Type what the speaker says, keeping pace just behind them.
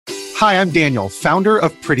Hi, I'm Daniel, founder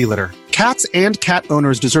of Pretty Litter. Cats and cat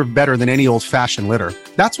owners deserve better than any old-fashioned litter.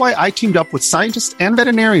 That's why I teamed up with scientists and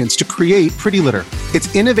veterinarians to create Pretty Litter.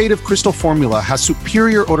 Its innovative crystal formula has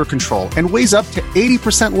superior odor control and weighs up to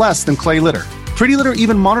 80% less than clay litter. Pretty Litter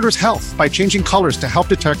even monitors health by changing colors to help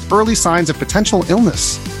detect early signs of potential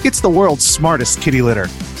illness. It's the world's smartest kitty litter.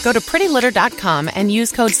 Go to prettylitter.com and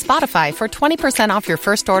use code SPOTIFY for 20% off your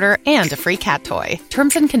first order and a free cat toy.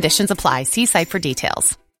 Terms and conditions apply. See site for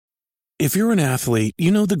details. If you're an athlete,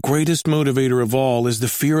 you know the greatest motivator of all is the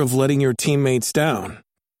fear of letting your teammates down.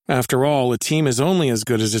 After all, a team is only as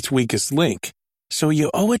good as its weakest link. So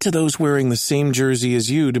you owe it to those wearing the same jersey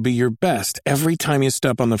as you to be your best every time you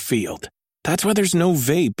step on the field. That's why there's no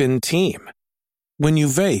vape in team. When you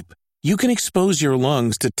vape, you can expose your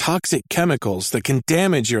lungs to toxic chemicals that can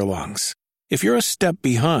damage your lungs. If you're a step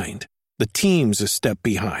behind, the team's a step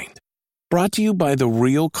behind. Brought to you by The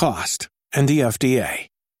Real Cost and the FDA.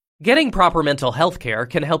 Getting proper mental health care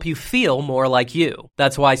can help you feel more like you.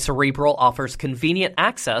 That's why Cerebral offers convenient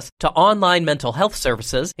access to online mental health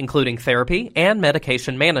services, including therapy and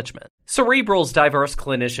medication management. Cerebral's diverse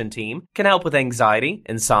clinician team can help with anxiety,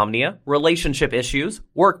 insomnia, relationship issues,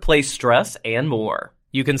 workplace stress, and more.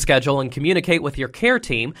 You can schedule and communicate with your care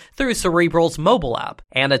team through Cerebral's mobile app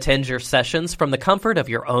and attend your sessions from the comfort of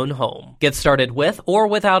your own home. Get started with or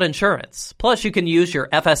without insurance. Plus, you can use your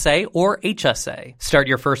FSA or HSA. Start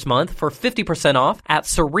your first month for 50% off at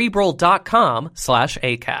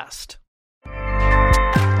Cerebral.com/ACAST.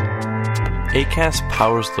 ACAST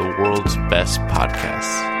powers the world's best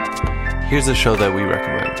podcasts. Here's a show that we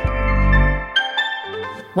recommend.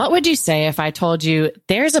 What would you say if I told you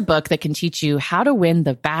there's a book that can teach you how to win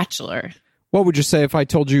The Bachelor? What would you say if I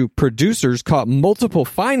told you producers caught multiple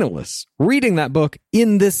finalists reading that book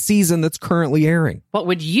in this season that's currently airing? What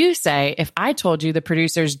would you say if I told you the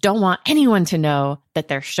producers don't want anyone to know that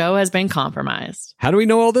their show has been compromised? How do we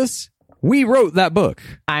know all this? We wrote that book.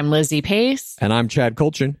 I'm Lizzie Pace. And I'm Chad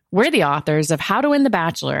Kulchin. We're the authors of How to Win the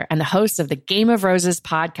Bachelor and the hosts of the Game of Roses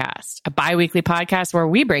podcast, a bi-weekly podcast where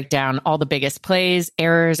we break down all the biggest plays,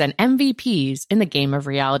 errors, and MVPs in the game of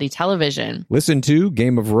reality television. Listen to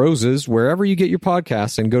Game of Roses wherever you get your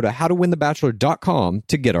podcasts and go to howtowinthebachelor.com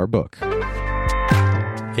to get our book.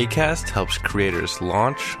 ACAST helps creators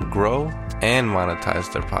launch, grow, and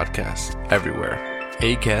monetize their podcasts everywhere.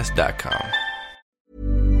 ACAST.com.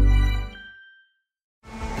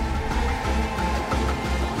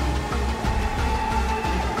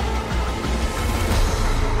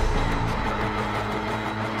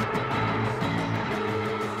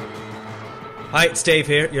 Hi, it's Dave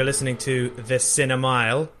here. You're listening to The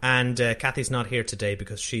Cinemile, and Kathy's not here today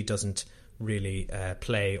because she doesn't really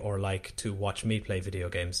play or like to watch me play video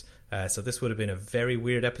games. So this would have been a very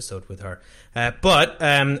weird episode with her. But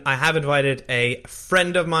I have invited a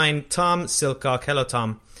friend of mine, Tom Silcock. Hello,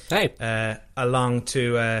 Tom. Hey. Along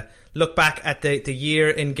to look back at the year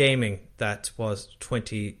in gaming that was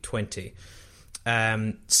 2020.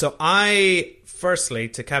 So I, firstly,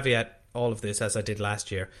 to caveat all of this as I did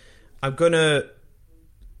last year, I'm gonna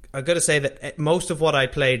say that most of what I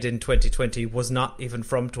played in 2020 was not even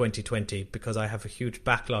from 2020 because I have a huge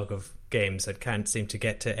backlog of games that can't seem to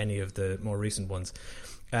get to any of the more recent ones.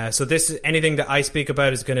 So anything that I speak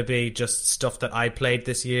about is going to be just stuff that I played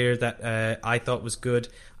this year that I thought was good.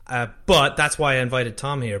 But that's why I invited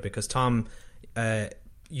Tom here, because Tom,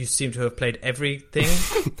 you seem to have played everything.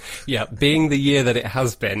 Yeah, being the year that it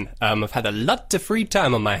has been, I've had a lot of free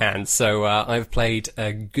time on my hands, so I've played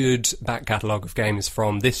a good back catalogue of games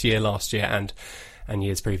from this year, last year, and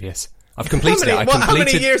years previous. I've completed it. How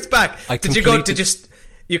many years back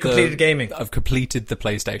you completed gaming? I've completed the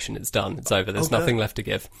PlayStation. It's done. It's over. There's nothing left to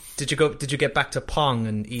give. Did you get back to Pong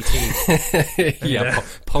and E.T.? Yeah,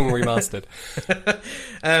 Pong remastered.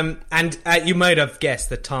 And you might have guessed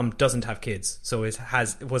that Tom doesn't have kids, so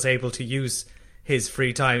was able to use his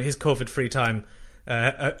free time, his COVID free time,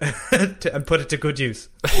 and put it to good use.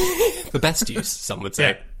 The best use, some would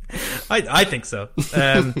say. Yeah, I think so.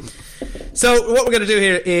 So what we're going to do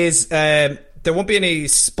here is there won't be any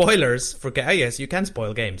spoilers for... yes, you can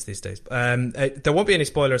spoil games these days. There won't be any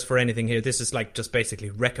spoilers for anything here. This is just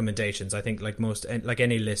basically recommendations. I think like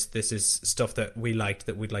any list, this is stuff that we liked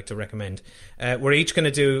that we'd like to recommend. We're each going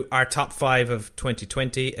to do our top 5 of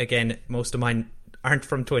 2020. Again, most of mine aren't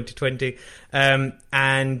from 2020.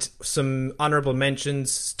 And some honourable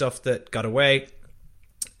mentions, stuff that got away.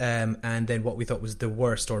 And then what we thought was the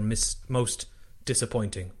worst or most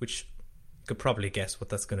disappointing, which... could probably guess what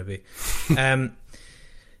that's going to be.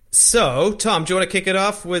 So, Tom, do you want to kick it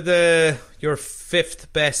off with your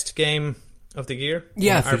 5th best game of the year?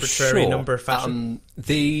 Yeah, arbitrary for sure. Number fashion.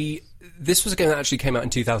 The this was a game that actually came out in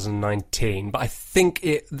 2019, but I think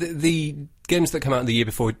the games that come out in the year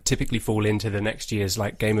before typically fall into the next year's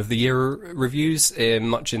like Game of the Year reviews,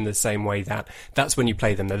 much in the same way that's when you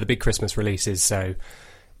play them. They're the big Christmas releases, so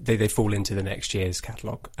they fall into the next year's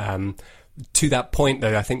catalogue. To that point,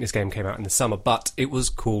 though, I think this game came out in the summer, but it was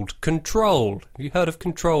called Control. Have you heard of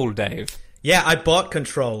Control, Dave? Yeah, I bought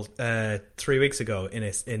Control 3 weeks ago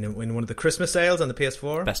in one of the Christmas sales on the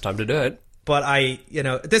PS4. Best time to do it. But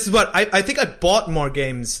this is what I think I bought more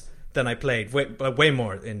games than I played, way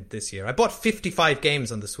more in this year. I bought 55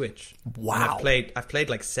 games on the Switch. Wow. And I've played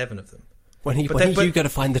like 7 of them. When are you going to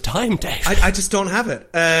find the time, Dave? I just don't have it.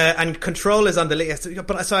 And Control is on the list.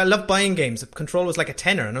 But so I love buying games. Control was like a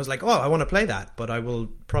tenner, and I was like, oh, I want to play that. But I will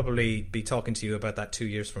probably be talking to you about that 2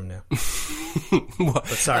 years from now. But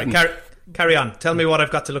sorry, carry on. Tell me what I've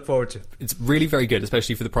got to look forward to. It's really very good,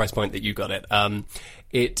 especially for the price point that you got it.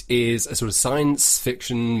 It is a sort of science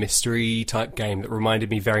fiction mystery type game that reminded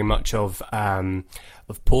me very much of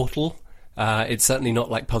Portal. It's certainly not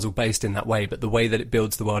like puzzle based in that way, but the way that it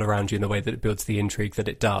builds the world around you and the way that it builds the intrigue that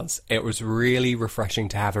it does, it was really refreshing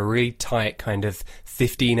to have a really tight kind of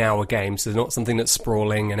 15-hour game, so not something that's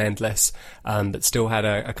sprawling and endless, but still had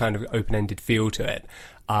a kind of open-ended feel to it.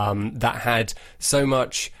 That had so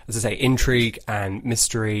much, as I say, intrigue and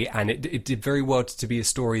mystery, and it did very well to be a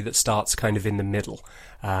story that starts kind of in the middle.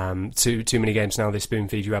 Too many games now, they spoon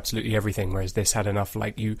feed you absolutely everything, whereas this had enough,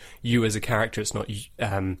 like, you as a character. It's not,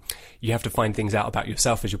 you have to find things out about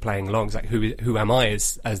yourself as you're playing along. It's like, who am I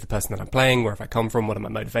as the person that I'm playing? Where have I come from? What are my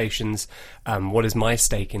motivations? What is my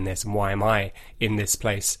stake in this? And why am I in this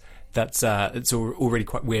place that's it's already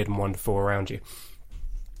quite weird and wonderful around you?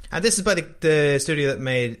 And this is by the studio that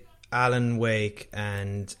made Alan Wake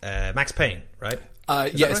and Max Payne, right?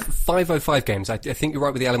 Yeah, it's 505 Games. I think you're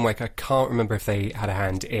right with the Alan Wake. I can't remember if they had a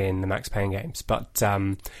hand in the Max Payne games. But,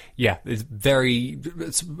 yeah,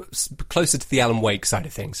 it's closer to the Alan Wake side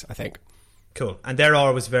of things, I think. Cool. And they're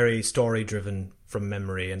always very story-driven from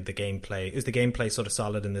memory, and the gameplay... Is the gameplay sort of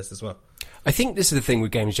solid in this as well? I think this is the thing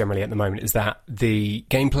with games generally at the moment, is that the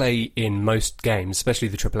gameplay in most games, especially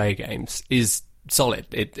the AAA games, is solid.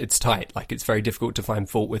 It's tight. Like, it's very difficult to find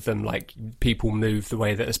fault with them. Like, people move the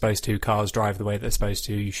way that they're supposed to, cars drive the way they're supposed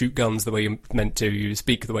to, you shoot guns the way you're meant to, you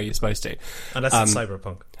speak the way you're supposed to. Unless it's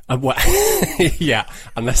Cyberpunk. Yeah,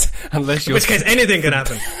 unless you're... In which case, anything can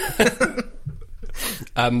happen.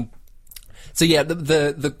 So yeah,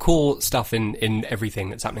 the core stuff in everything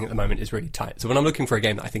that's happening at the moment is really tight. So when I'm looking for a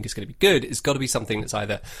game that I think is going to be good, it's got to be something that's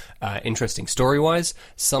either interesting story-wise,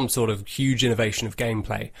 some sort of huge innovation of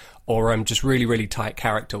gameplay, or just really, really tight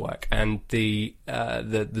character work. And the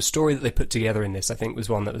story that they put together in this, I think, was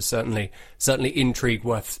one that was certainly intrigue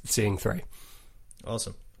worth seeing through.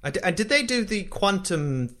 Awesome. And did they do the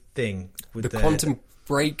quantum thing? With the quantum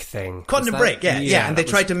break thing. Quantum Break, yeah. And they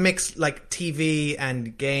tried to mix like TV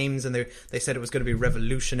and games, and they said it was going to be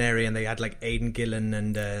revolutionary, and they had like Aidan Gillen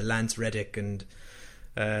and Lance Reddick, and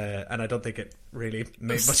I don't think it really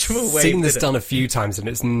made much of a wave. I've seen this done a few times, and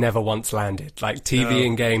it's never once landed. Like TV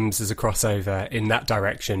and games as a crossover in that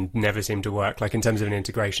direction never seemed to work. Like in terms of an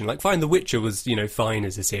integration, like fine, The Witcher was fine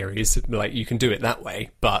as a series. Like you can do it that way,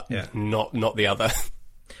 but not the other.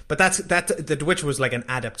 But The Witcher was like an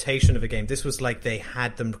adaptation of a game. This was like they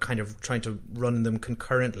had them kind of trying to run them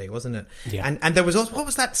concurrently, wasn't it? Yeah. And there was also, what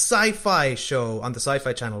was that sci-fi show on the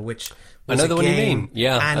Sci-Fi Channel, which was I know the one you mean.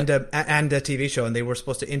 Yeah. And a TV show, and they were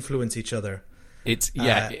supposed to influence each other. It's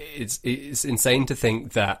insane to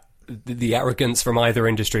think that the arrogance from either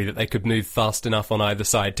industry, that they could move fast enough on either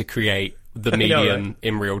side to create the medium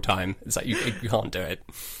in real time. It's like you can't do it.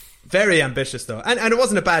 Very ambitious, though. And it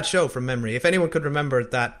wasn't a bad show from memory. If anyone could remember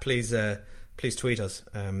that, please tweet us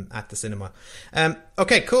at the cinema.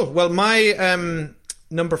 Okay, cool. Well, my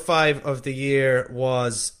number 5 of the year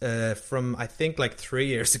was from, I think, like 3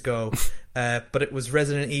 years ago. But it was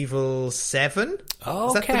Resident Evil 7. Oh,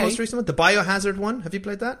 is that the most recent one? The Biohazard one? Have you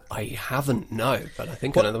played that? I haven't, no. But I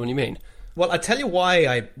think I know the one you mean. Well, I'll tell you why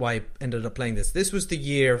I ended up playing this. This was the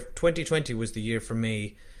year, 2020 was the year for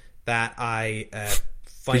me that I...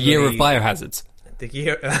 finally, the year of biohazards. The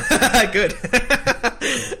year... Good.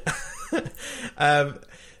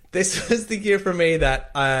 This was the year for me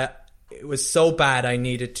that it was so bad I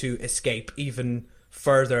needed to escape even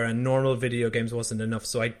further, and normal video games wasn't enough.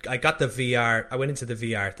 So I got the VR... I went into the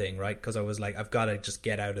VR thing, right? Because I was like, I've got to just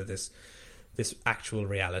get out of this actual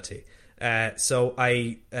reality. So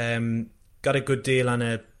I got a good deal on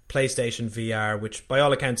a PlayStation VR, which by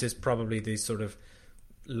all accounts is probably the sort of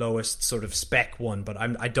lowest sort of spec one, but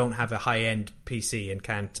I don't have a high-end PC and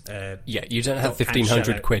can't... you don't have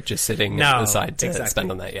 1,500 quid just sitting at the side to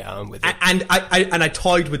spend on that. Yeah, I'm with you. And I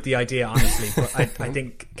toyed with the idea, honestly, but I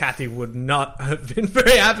think Kathy would not have been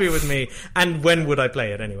very happy with me, and when would I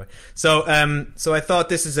play it anyway? So I thought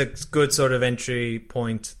this is a good sort of entry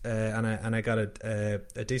point, and I got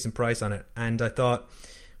a decent price on it, and I thought,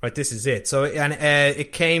 right, this is it. So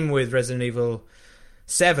it came with Resident Evil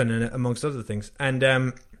 7 and amongst other things,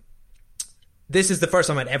 and this is the first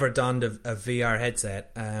time I'd ever donned a VR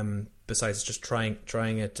headset, besides just trying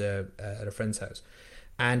it at a friend's house,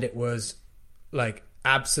 and it was like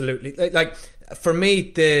absolutely like for me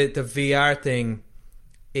the VR thing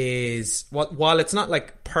is while it's not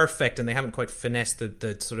like perfect and they haven't quite finessed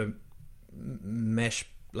the sort of mesh,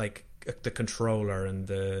 like the controller and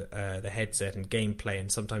the headset and gameplay,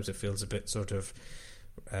 and sometimes it feels a bit sort of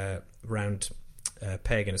round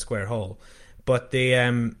peg in a square hole, but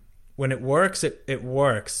when it works, it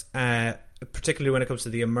works, particularly when it comes to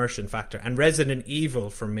the immersion factor. And Resident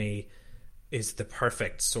Evil for me is the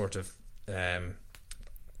perfect sort of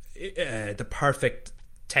the perfect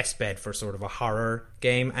test bed for sort of a horror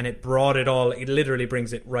game, and it brought it all. It literally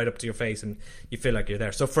brings it right up to your face and you feel like you're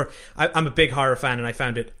there. So I'm a big horror fan, and I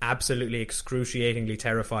found it absolutely excruciatingly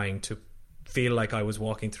terrifying to feel like I was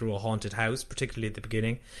walking through a haunted house, particularly at the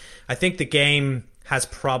beginning. I think the game has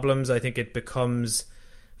problems. I think it becomes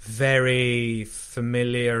very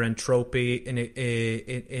familiar and tropey in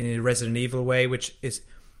a Resident Evil way, which is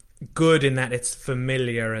good in that it's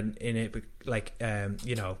familiar, and in it, like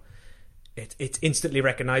it's instantly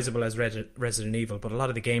recognizable as Resident Evil, but a lot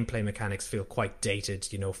of the gameplay mechanics feel quite dated.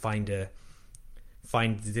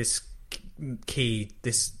 Find this key,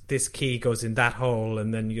 this key goes in that hole,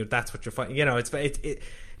 and then that's what you're finding. It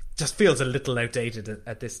just feels a little outdated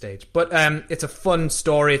at this stage, but it's a fun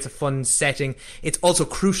story, it's a fun setting. It's also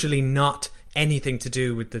crucially not anything to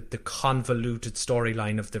do with the convoluted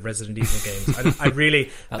storyline of the Resident Evil games. I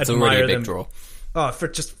really that's admire already a big them. draw. Oh, for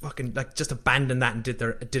just fucking just abandon that and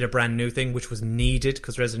did a brand new thing, which was needed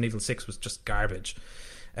because Resident Evil 6 was just garbage.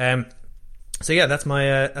 So yeah, that's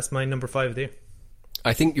my number 5 of the year.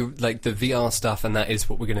 I think you like the VR stuff, and that is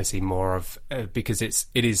what we're going to see more of because it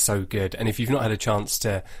is so good. And if you've not had a chance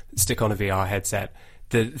to stick on a VR headset,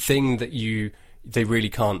 the thing that they really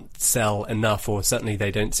can't sell enough, or certainly they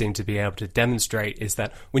don't seem to be able to demonstrate, is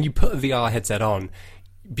that when you put a VR headset on,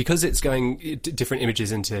 because it's going different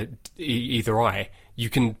images into either eye, you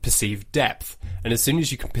can perceive depth. And as soon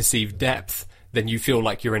as you can perceive depth, then you feel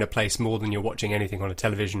like you're in a place more than you're watching anything on a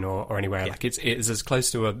television or anywhere. Yeah. Like it's as close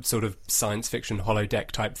to a sort of science fiction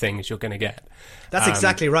holodeck type thing as you're going to get. That's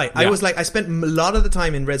exactly right. Yeah. I spent a lot of the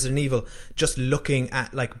time in Resident Evil just looking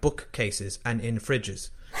at like bookcases and in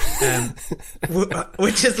fridges.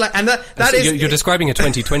 Which is like, and that is you're describing a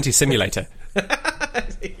 2020 simulator.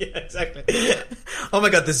 Yeah, exactly. Oh my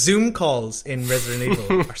god, the Zoom calls in Resident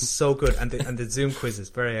Evil are so good, and the Zoom quizzes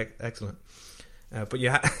very excellent. But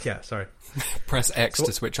sorry. Press X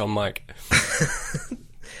to switch on mic.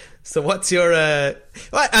 So what's your... well,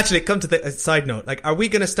 actually, come to the side note. Like, are we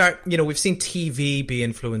going to start... we've seen TV be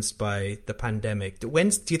influenced by the pandemic. Do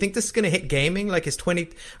you think this is going to hit gaming? Like,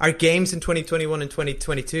 are games in 2021 and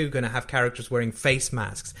 2022 going to have characters wearing face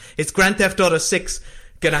masks? Is Grand Theft Auto 6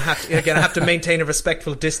 gonna have to maintain a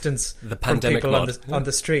respectful distance from people on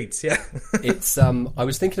the streets? Yeah. It's I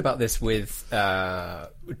was thinking about this with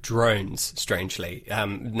drones, strangely.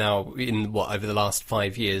 Now over the last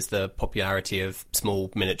 5 years, the popularity of small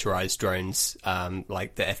miniaturized drones,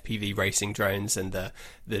 like the FPV racing drones and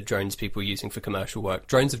the drones people are using for commercial work,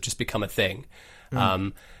 drones have just become a thing.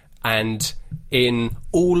 And in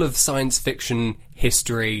all of science fiction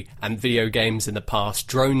history and video games in the past,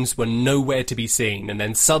 drones were nowhere to be seen, and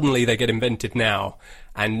then suddenly they get invented now.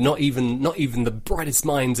 And not even the brightest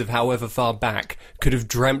minds of however far back could have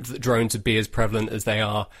dreamt that drones would be as prevalent as they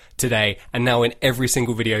are today. And now in every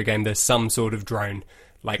single video game, there's some sort of drone,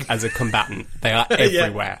 like as a combatant. They are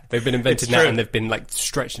everywhere. Yeah. They've been invented now, and they've been like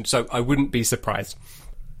stretched. So I wouldn't be surprised.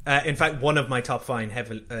 In fact, one of my top 5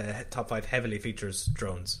 heavily features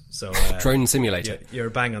drones. So Drone Simulator. You're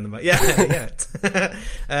bang on the mic.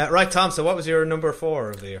 Yeah. Right, Tom. So what was your number 4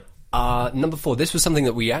 of the year? Number 4. This was something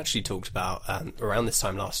that we actually talked about around this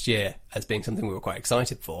time last year as being something we were quite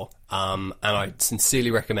excited for. And I sincerely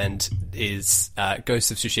recommend is Ghost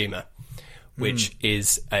of Tsushima, which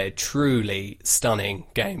is a truly stunning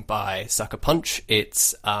game by Sucker Punch.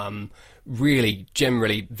 It's really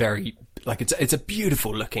generally very... Like it's a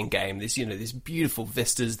beautiful looking game. There's these beautiful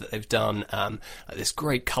vistas that they've done. Like this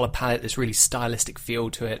great color palette, this really stylistic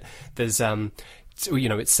feel to it. There's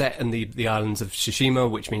it's set in the islands of Tsushima,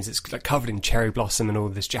 which means it's like covered in cherry blossom and all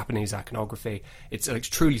this Japanese iconography. It's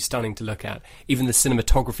truly stunning to look at. Even the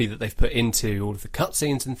cinematography that they've put into all of the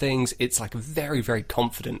cutscenes and things, it's like a very, very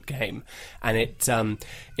confident game, and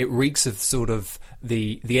it reeks of sort of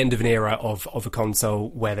the end of an era of a console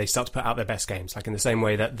where they start to put out their best games, like in the same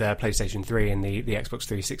way that the PlayStation 3 and the Xbox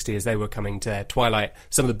 360, as they were coming to Twilight,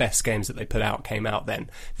 some of the best games that they put out came out then.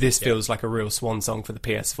 This feels like a real swan song for the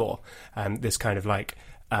PS4. This kind of like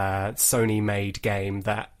Sony-made game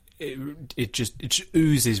that it just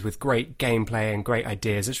oozes with great gameplay and great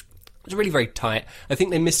ideas. It's really very tight. I think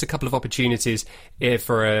they missed a couple of opportunities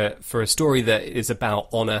for a story that is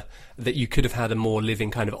about honour, that you could have had a more living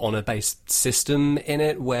kind of honour-based system in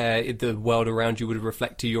it, where the world around you would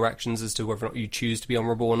reflect to your actions as to whether or not you choose to be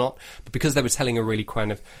honourable or not. But because they were telling a really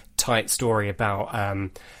kind of tight story about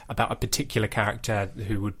a particular character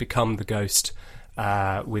who would become the ghost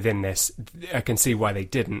within this, I can see why they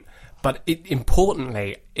didn't. But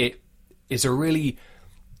importantly, it is a really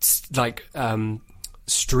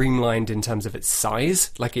streamlined in terms of its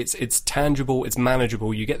size. Like it's tangible, it's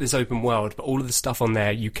manageable. You get this open world, but all of the stuff on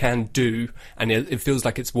there you can do, and it feels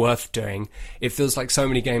like it's worth doing. It feels like so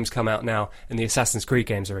many games come out now, and the Assassin's Creed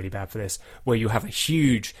games are really bad for this, where you have a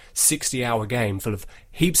huge 60-hour game full of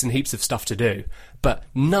heaps and heaps of stuff to do, but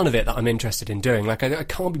none of it that I'm interested in doing. Like I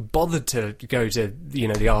can't be bothered to go to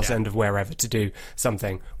the arse end of wherever to do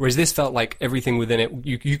something. Whereas this felt like everything within it,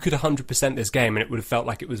 you could 100% this game, and it would have felt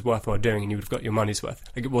like it was worthwhile doing, and you would have got your money's worth.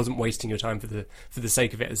 Like it wasn't wasting your time for the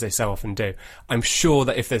sake of it, as they so often do. I'm sure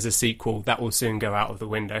that if there's a sequel, that will soon go out of the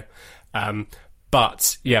window.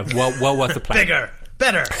 But yeah, well worth the play. Bigger,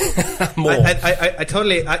 better, more. I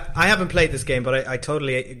totally. I haven't played this game, but I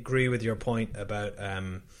totally agree with your point about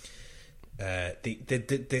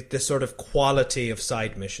the sort of quality of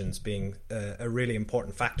side missions being a really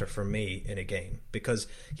important factor for me in a game. Because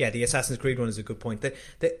the Assassin's Creed one is a good point.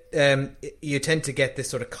 You tend to get this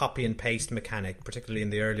sort of copy and paste mechanic, particularly in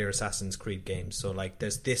the earlier Assassin's Creed games. So like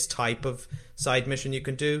there's this type of side mission you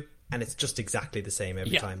can do, and it's just exactly the same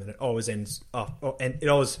every time, and it always ends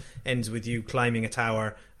with you climbing a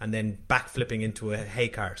tower and then backflipping into a hay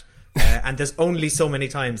cart. And there's only so many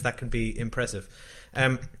times that can be impressive.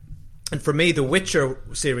 And for me, the Witcher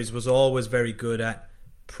series was always very good at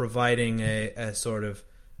providing a sort of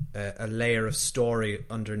a layer of story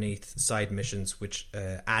underneath side missions, which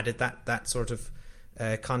added that sort of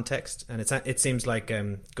context. And it seems like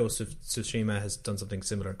Ghost of Tsushima has done something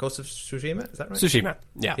similar. Ghost of Tsushima, is that right? Tsushima,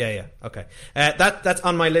 yeah. Yeah. Okay. That's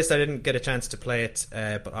on my list. I didn't get a chance to play it,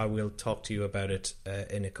 but I will talk to you about it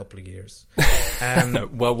in a couple of years.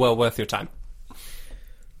 Well worth your time.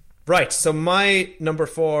 Right, so my number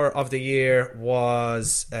 4 of the year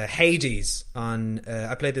was Hades.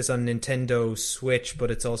 I played this on Nintendo Switch,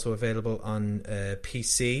 but it's also available on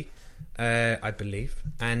PC, I believe.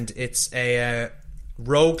 And it's a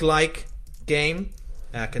roguelike game.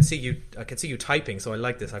 I can see you typing, so I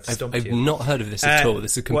like this. I've stumped you. I've not heard of this at all.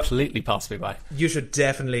 This has completely passed me by. You should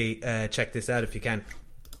definitely check this out if you can.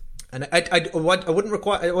 And I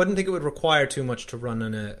wouldn't think it would require too much to run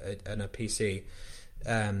on a PC.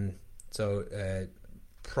 So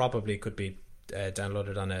probably could be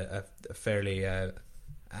downloaded on a fairly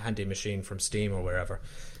handy machine from Steam or wherever.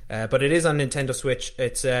 But it is on Nintendo Switch.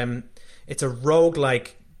 It's a roguelike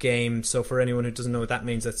game. So for anyone who doesn't know what that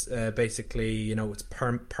means, that's basically it's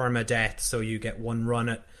permadeath. So you get one run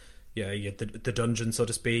at the dungeon, so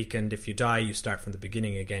to speak, and if you die, you start from the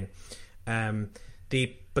beginning again.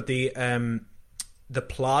 The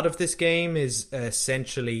plot of this game is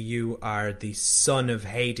essentially you are the son of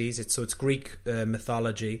Hades. It's Greek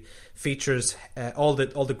mythology. Features all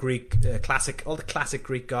the Greek classic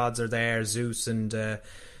Greek gods are there. Zeus and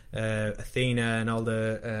Athena and all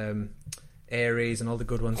the Ares and all the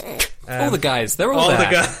good ones. All the guys, they're all there. The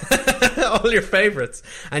guys, all your favorites,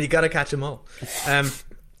 and you got to catch them all.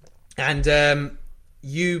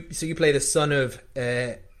 You play the son of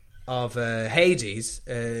Hades,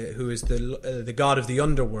 who is the god of the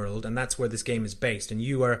underworld, and that's where this game is based. And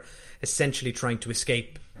you are essentially trying to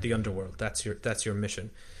escape the underworld. That's your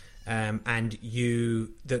mission. And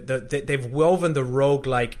they've woven the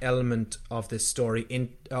roguelike element of this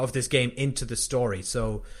game into the story.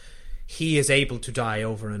 So he is able to die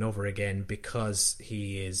over and over again because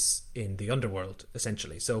he is in the underworld,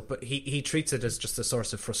 essentially. So, but he treats it as just a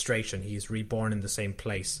source of frustration. He is reborn in the same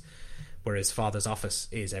place where his father's office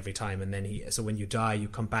is every time, and then so when you die, you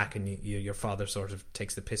come back, and your father sort of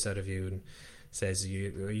takes the piss out of you and says,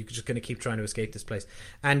 "You're just going to keep trying to escape this place."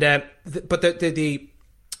 And but the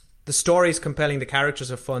story is compelling, the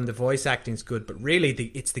characters are fun, the voice acting's good, but really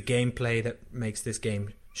it's the gameplay that makes this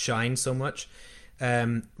game shine so much.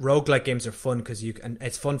 roguelike games are fun because and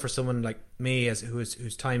it's fun for someone like me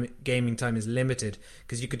whose gaming time is limited,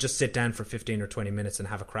 because you could just sit down for 15 or 20 minutes and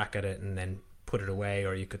have a crack at it and then put it away,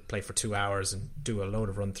 or you could play for 2 hours and do a load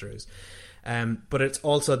of run-throughs. But it's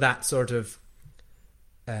also that sort of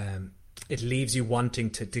it leaves you wanting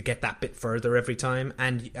to get that bit further every time,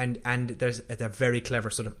 and there's a very clever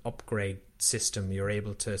sort of upgrade system. You're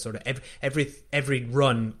able to sort of every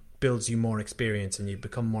run builds you more experience, and you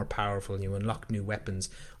become more powerful, and you unlock new weapons.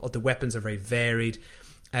 The weapons are very varied,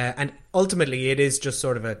 and ultimately it is just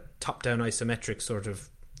sort of a top-down isometric sort of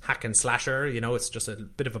hack and slasher. You know, it's just a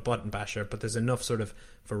bit of a button basher, but there's enough sort of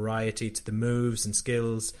variety to the moves and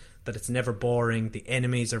skills that it's never boring. The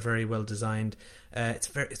enemies are very well designed.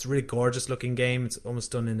 It's a really gorgeous looking game. It's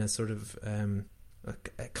almost done in a sort of a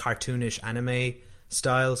cartoonish anime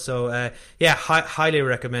style. So highly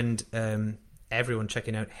recommend everyone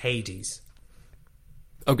checking out Hades.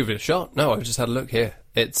 I'll give it a shot. No, I've just had a look here.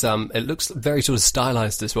 It's it looks very sort of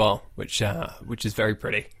stylized as well, which is very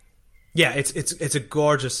pretty. Yeah, it's a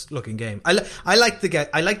gorgeous looking game. I like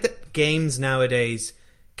that games nowadays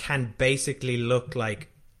can basically look like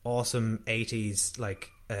awesome 80s like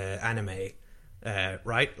anime,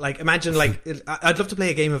 right? Like imagine like I'd love to play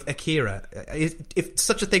a game of Akira. If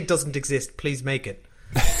such a thing doesn't exist, please make it.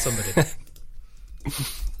 Somebody.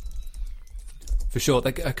 For sure.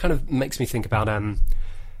 That kind of makes me think about a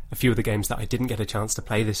few of the games that I didn't get a chance to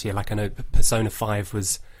play this year. Like I know Persona 5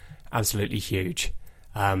 was absolutely huge.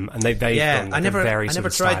 And they've gone like I never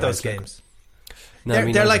tried those games.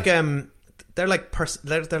 No, they're like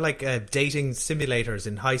dating simulators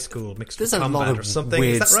in high school mixed with combat or something. There's a lot of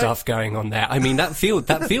weird Is that right? stuff going on there. I mean, that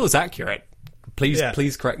feels accurate.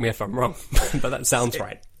 Please correct me if I'm wrong, but that sounds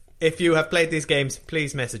right. If you have played these games,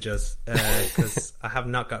 please message us, because I have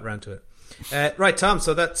not got around to it. Right, Tom,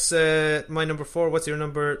 so that's my number 4. What's your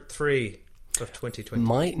number 3 of 2020?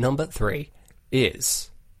 My number 3 is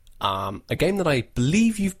a game that I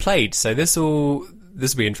believe you've played, so this will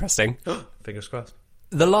be interesting. Fingers crossed.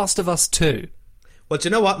 The Last of Us 2. Well, do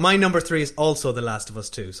you know what? My number 3 is also The Last of Us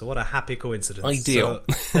 2, so what a happy coincidence. Ideal.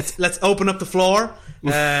 So let's open up the floor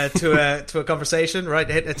to a conversation. Right,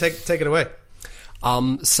 take it away.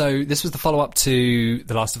 So this was the follow-up to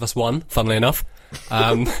The Last of Us 1, funnily enough.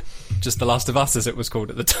 Just The Last of Us, as it was called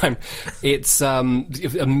at the time. It's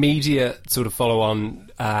immediate sort of follow-on.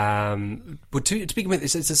 But to begin with,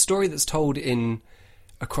 it's a story that's told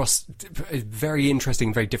across a very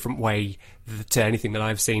interesting, very different way to anything that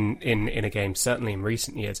I've seen in a game, certainly in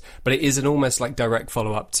recent years. But it is an almost like direct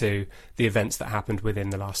follow-up to the events that happened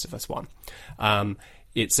within The Last of Us 1.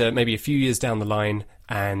 It's maybe a few years down the line,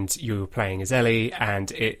 and you're playing as Ellie,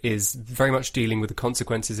 and it is very much dealing with the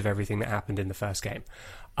consequences of everything that happened in the first game.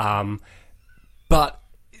 But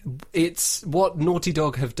it's what Naughty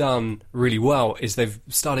Dog have done really well is they've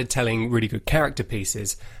started telling really good character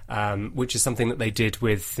pieces, which is something that they did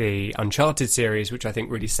with the Uncharted series, which I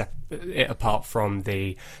think really set it apart from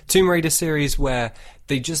the Tomb Raider series, where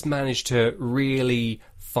they just managed to really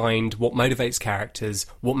find what motivates characters,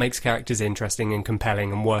 what makes characters interesting and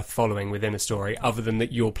compelling and worth following within a story, other than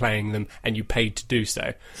that you're playing them and you paid to do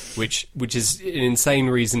so, which is an insane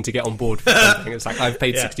reason to get on board for something. It's like, I've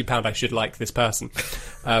paid £60, I should like this person.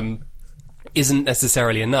 Isn't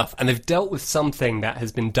necessarily enough. And they've dealt with something that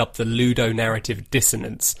has been dubbed the ludonarrative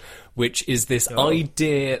dissonance, which is this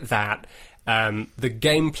idea that the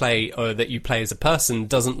gameplay that you play as a person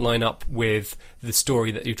doesn't line up with the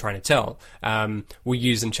story that you're trying to tell. We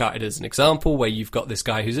use Uncharted as an example, where you've got this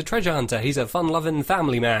guy who's a treasure hunter. He's a fun-loving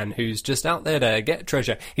family man who's just out there to get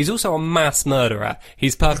treasure. He's also a mass murderer.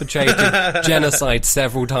 He's perpetrated genocide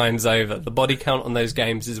several times over. The body count on those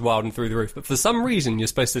games is wild and through the roof. But for some reason, you're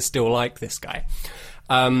supposed to still like this guy.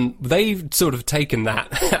 They've sort of taken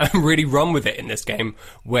that and really run with it in this game,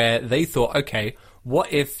 where they thought, okay,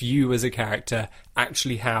 what if you as a character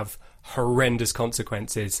actually have horrendous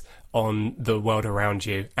consequences on the world around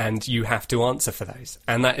you, and you have to answer for those?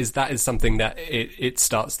 And that is something that it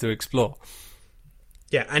starts to explore.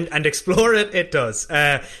 Yeah, and explore it does.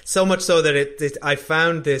 So much so that I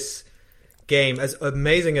found this game, as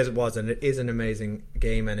amazing as it was, and it is an amazing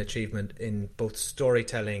game and achievement in both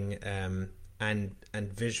storytelling and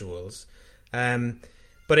visuals.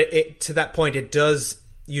 But it to that point, it does.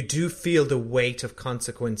 You do feel the weight of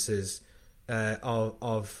consequences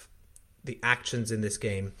of the actions in this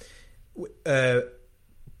game,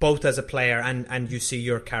 both as a player and you see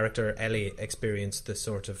your character Ellie experience the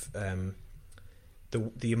sort of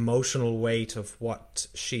the emotional weight of what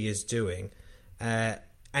she is doing,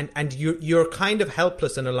 and you're kind of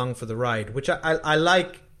helpless and along for the ride, which I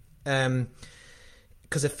like.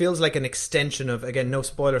 because it feels like an extension of, again, no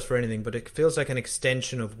spoilers for anything, but it feels like an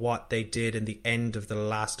extension of what they did in the end of The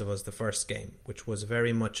Last of Us, the first game, which was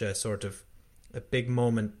very much a sort of a big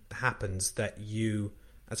moment happens that you,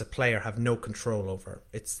 as a player, have no control over.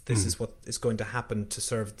 This is what is going to happen to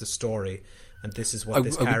serve the story, and this is what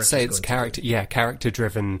this character is going to do. I would say it's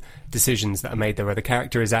character-driven decisions that are made there, where the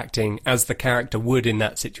character is acting as the character would in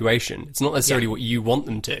that situation. It's not necessarily what you want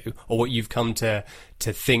them to, or what you've come to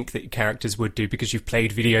think that characters would do because you've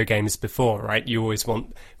played video games before, right? You always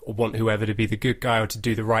want whoever to be the good guy or to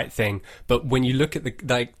do the right thing. But when you look at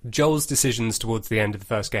Joel's decisions towards the end of the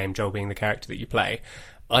first game, Joel being the character that you play,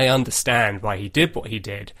 I understand why he did what he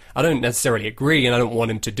did. I don't necessarily agree, and I don't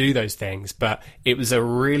want him to do those things, but it was a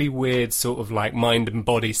really weird sort of like mind and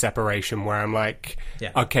body separation where I'm like,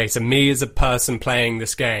 okay, so me as a person playing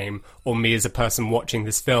this game or me as a person watching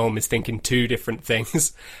this film is thinking two different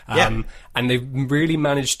things. And they've really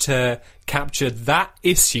managed to capture that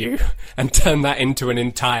issue and turn that into an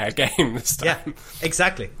entire game this time. Yeah,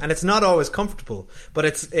 exactly. And it's not always comfortable, but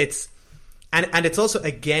it's also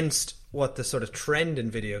against what the sort of trend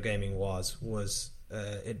in video gaming was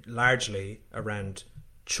it largely around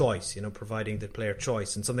choice, providing the player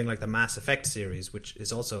choice, and something like the Mass Effect series, which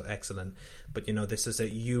is also excellent. But, this is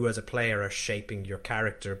you as a player are shaping your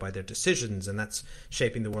character by their decisions, and that's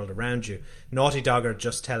shaping the world around you. Naughty Dog are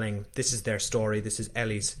just telling, this is their story, this is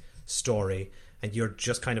Ellie's story, and you're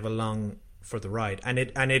just kind of along for the ride. And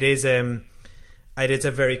it is a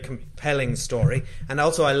very compelling story. And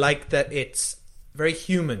also I like that it's very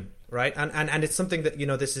human, right? And it's something that,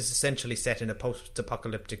 this is essentially set in a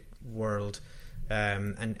post-apocalyptic world,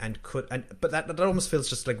 but that almost feels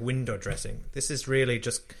just like window dressing. This is really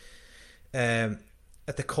just at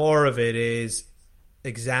the core of it is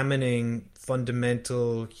examining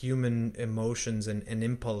fundamental human emotions and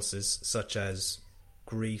impulses such as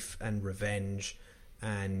grief and revenge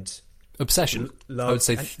and obsession. Love. I would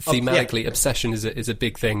say thematically, obsession is a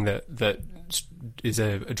big thing that is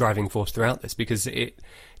a driving force throughout this, because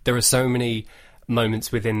there are so many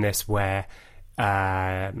moments within this where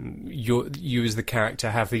you as the character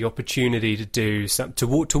have the opportunity to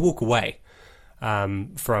walk away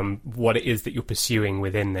from what it is that you're pursuing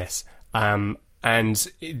within this. And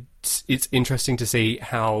it's interesting to see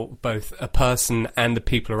how both a person and the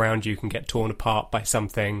people around you can get torn apart by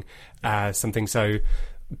something so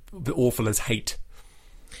awful as hate.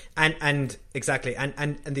 And exactly.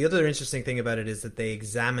 And the other interesting thing about it is that they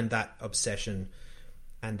examine that obsession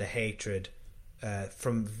and the hatred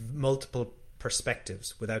from multiple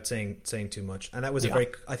perspectives without saying too much. And that was a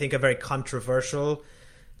very controversial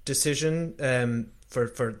decision. There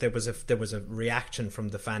was a reaction from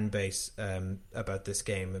the fan base about this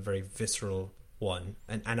game, a very visceral one,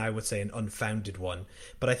 and I would say an unfounded one.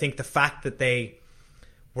 But I think the fact that they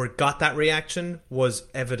got that reaction was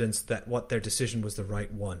evidence that what their decision was the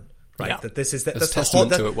right one. Right? Yeah. That this is that's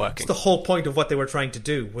testament to it working. That's the whole point of what they were trying to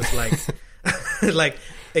do was like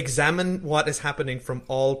examine what is happening from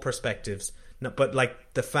all perspectives. But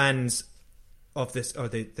like the fans of this, or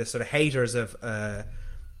the sort of haters of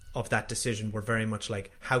that decision, were very much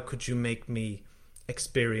like, how could you make me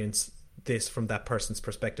experience this from that person's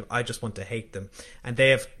perspective? I just want to hate them. And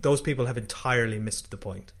those people have entirely missed the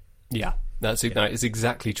point. Yeah, that is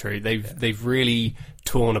exactly true. They've really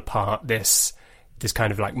torn apart this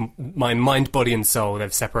kind of like mind, body and soul.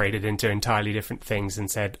 They've separated into entirely different things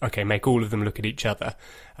and said, okay, make all of them look at each other.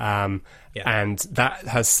 And that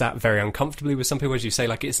has sat very uncomfortably with some people, as you say.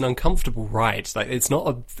 Like, it's an uncomfortable ride. Like, it's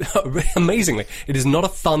not amazingly, it is not a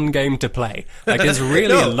fun game to play. Like, it's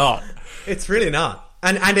really a lot. It's really not.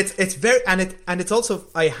 And it's very, and it's also,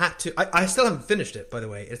 I still haven't finished it, by the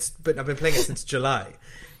way. But I've been playing it since July.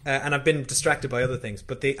 And I've been distracted by other things,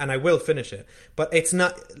 and I will finish it. But it's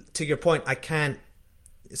not, to your point,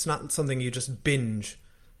 it's not something you just binge.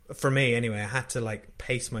 For me, anyway, I had to like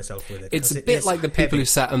pace myself with it. It's a bit like the people who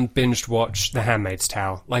sat and binged watched The Handmaid's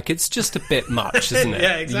Tale. Like, it's just a bit much, isn't it?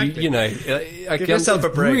 Yeah, exactly. Give yourself a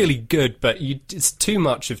break. Really good, but it's too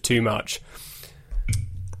much of too much.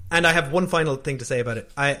 And I have one final thing to say about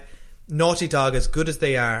it. Naughty Dog, as good as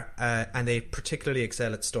they are, and they particularly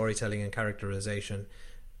excel at storytelling and characterization,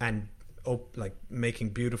 and like making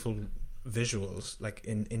beautiful visuals, like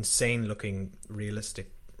insane looking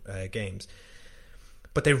realistic games.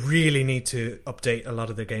 But they really need to update a lot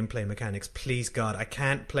of their gameplay mechanics. Please God, I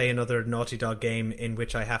can't play another Naughty Dog game in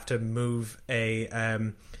which I have to move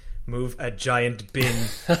a move a giant bin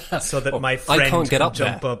so that my friend I can't get up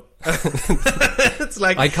jump there. up. It's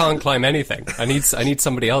like I can't climb anything. I need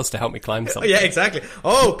somebody else to help me climb something. Yeah, exactly.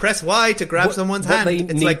 Oh, press Y to grab someone's hand. What they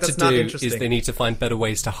It's need like, to that's not do interesting. is they need to find better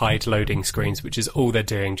ways to hide loading screens, which is all they're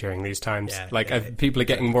doing during these times. People are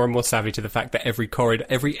getting more and more savvy to the fact that every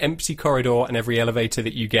empty corridor and every elevator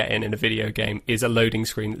that you get in a video game is a loading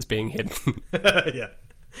screen that's being hidden. Yeah.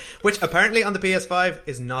 Which apparently on the PS5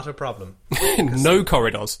 is not a problem. No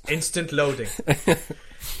corridors. Instant loading.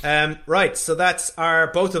 Right, so that's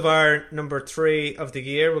both of our number 3 of the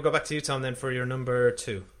year. We'll go back to you, Tom, then, for your number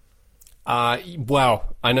 2.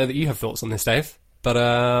 Well, I know that you have thoughts on this, Dave, but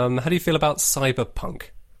how do you feel about Cyberpunk?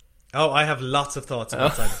 Oh, I have lots of thoughts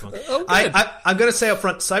about Cyberpunk. Oh, I'm going to say up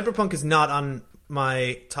front, Cyberpunk is not on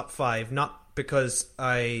my top 5, not because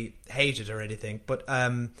I hate it or anything, but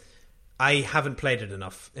I haven't played it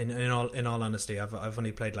enough. In all honesty, I've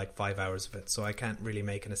only played like 5 hours of it, so I can't really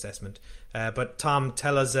make an assessment. But Tom,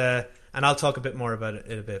 tell us, and I'll talk a bit more about it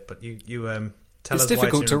in a bit. But you tell us. It's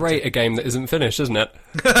difficult to rate a game that isn't finished, isn't it?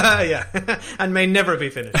 Yeah, and may never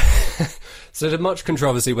be finished. So there was much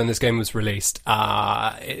controversy when this game was released.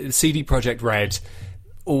 CD Projekt Red,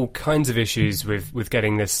 all kinds of issues with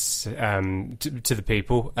getting this to the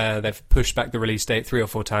people. They've pushed back the release date 3 or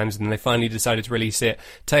 4 times, and they finally decided to release it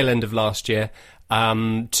tail end of last year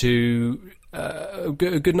to a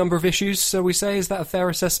good number of issues, so we say. Is that a fair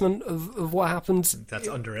assessment of what happened? That's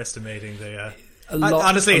underestimating the...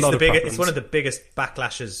 Honestly, it's one of the biggest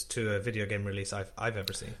backlashes to a video game release I've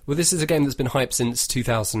ever seen. Well, this is a game that's been hyped since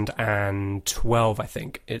 2012, I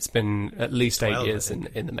think. It's been at least 8 years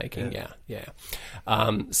in the making, yeah.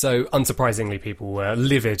 So, unsurprisingly, people were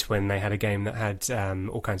livid when they had a game that had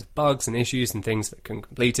all kinds of bugs and issues and things that couldn't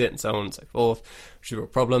complete it and so on and so forth, which was a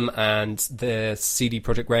problem. And the CD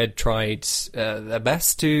Projekt Red tried their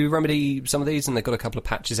best to remedy some of these, and they got a couple of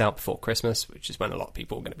patches out before Christmas, which is when a lot of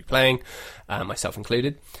people are going to be playing, myself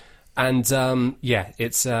included. And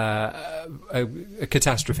it's a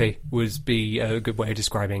catastrophe would be a good way of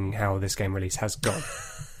describing how this game release has gone.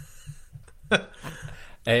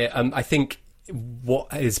 I think what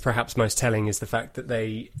is perhaps most telling is the fact that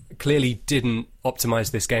they clearly didn't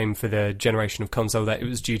optimize this game for the generation of console that it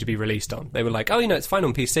was due to be released on. They were like, it's fine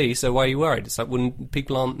on PC, so why are you worried? It's like,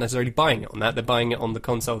 people aren't necessarily buying it on that. They're buying it on the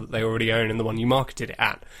console that they already own and the one you marketed it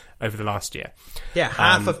at over the last year. Yeah,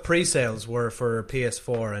 half of pre-sales were for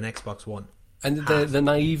PS4 and Xbox One. And the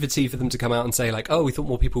naivety for them to come out and say, like, we thought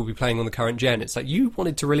more people would be playing on the current gen. It's like, you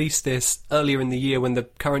wanted to release this earlier in the year when the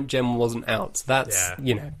current gen wasn't out. So that's,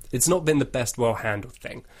 it's not been the best well-handled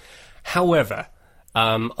thing. However,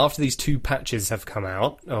 after these 2 patches have come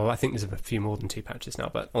out, I think there's a few more than 2 patches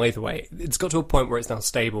now, but either way, it's got to a point where it's now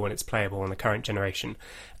stable and it's playable on the current generation.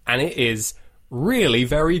 And it is really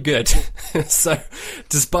very good. So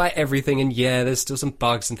despite everything, and there's still some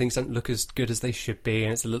bugs and things don't look as good as they should be,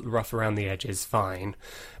 and it's a little rough around the edges, fine.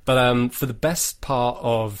 But for the best part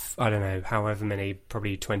of, I don't know, however many,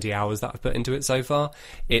 probably 20 hours that I've put into it so far,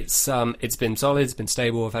 it's been solid, it's been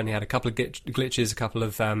stable. I've only had a couple of glitches, a couple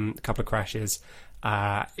of crashes.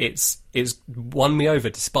 It's won me over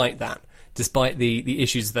despite that, despite the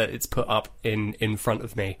issues that it's put up in front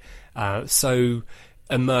of me. So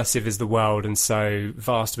immersive is the world, and so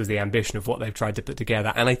vast was the ambition of what they've tried to put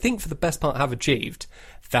together, and I think for the best part have achieved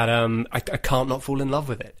that. I can't not fall in love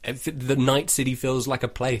with it. The Night City feels like a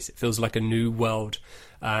place. It feels like a new world,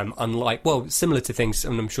 similar to things,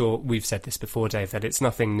 and I'm sure we've said this before, Dave, that it's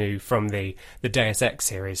nothing new from the Deus Ex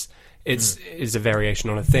series. It's a variation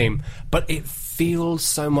on a theme, but it feels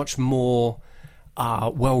so much more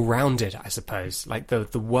well-rounded, I suppose. Like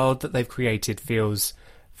the world that they've created feels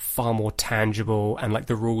far more tangible, and like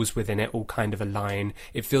the rules within it all kind of align.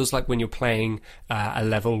 It feels like when you're playing a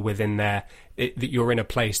level within there, that you're in a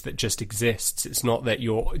place that just exists. It's not that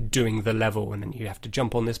you're doing the level and then you have to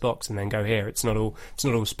jump on this box and then go here. It's not all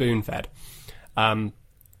spoon-fed. And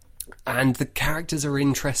the characters are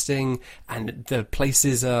interesting, and the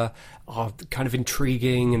places are kind of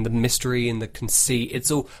intriguing, and the mystery and the conceit. It's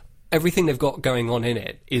all, everything they've got going on in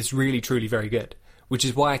it is really, truly very good, which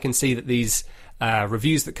is why I can see that these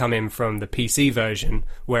reviews that come in from the PC version,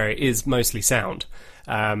 where it is mostly sound,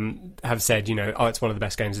 have said, it's one of the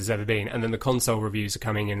best games there's ever been. And then the console reviews are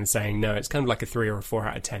coming in and saying, no, it's kind of like a 3 or a 4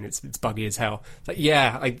 out of 10. It's buggy as hell. It's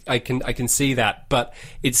like, I can see that. But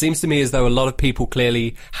it seems to me as though a lot of people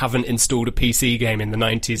clearly haven't installed a PC game in the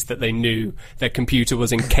 90s that they knew their computer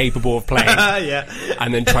was incapable of playing.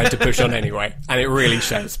 And then tried to push on anyway. And it really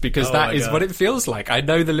shows, because that is what it feels like. I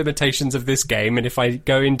know the limitations of this game, and if I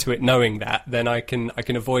go into it knowing that, then I can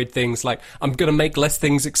avoid things like, I'm going to make less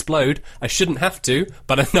things explode. I shouldn't have to,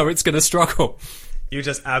 but I know it's going to struggle. You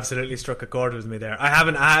just absolutely struck a chord with me there. I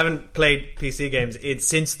haven't played PC games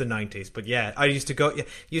since the 90s, but yeah, I used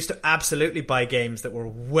to absolutely buy games that were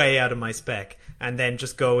way out of my spec, and then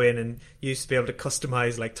just go in and used to be able to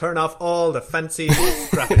customize, like turn off all the fancy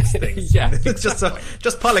graphics things. Yeah, exactly.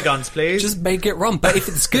 just polygons, please. Just make it run. But if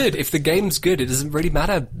it's good, if the game's good, it doesn't really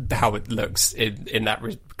matter how it looks in that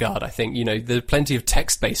regard. I think, you know, there's plenty of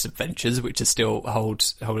text-based adventures which are still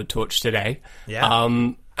hold a torch today.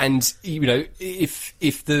 Yeah. And, you know, if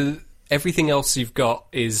everything else you've got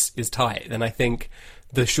is tight, then I think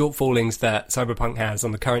the shortfallings that Cyberpunk has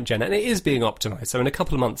on the current gen, and it is being optimized, so in a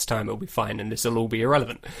couple of months' time it'll be fine and this will all be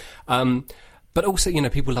irrelevant. But also, you know,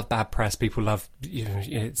 people love bad press. People love, you know,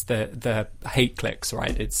 it's the hate clicks,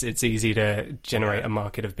 right? It's easy to generate a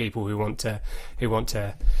market of people who want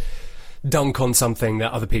to dunk on something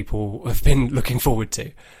that other people have been looking forward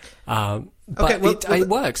to. But it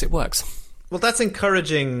works. It works. Well, that's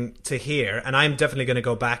encouraging to hear, and I'm definitely going to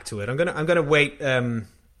go back to it. I'm going to wait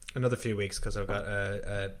another few weeks because I've got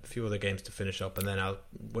a few other games to finish up, and then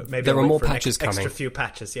there are more patches coming. Extra few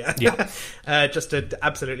patches, yeah. Just to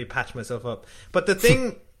absolutely patch myself up. But the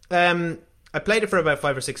thing, I played it for about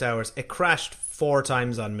 5 or 6 hours. It crashed 4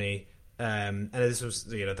 times on me, and this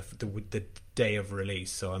was, you know, the day of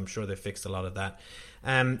release, so I'm sure they fixed a lot of that.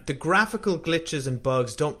 The graphical glitches and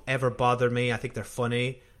bugs don't ever bother me. I think they're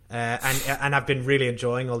funny. And I've been really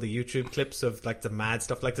enjoying all the YouTube clips of like the mad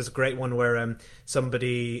stuff. Like there's a great one where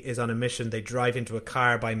somebody is on a mission, they drive into a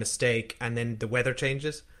car by mistake, and then the weather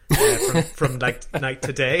changes from like night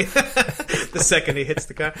to day the second he hits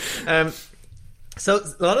the car. So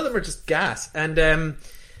a lot of them are just gas. And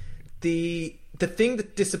the thing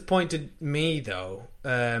that disappointed me though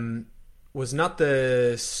was not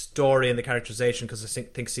the story and the characterization, because I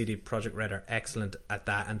think CD Projekt Red are excellent at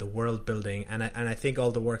that, and the world building, and I think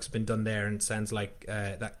all the work's been done there, and it sounds like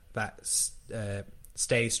that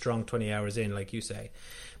stays strong 20 hours in, like you say.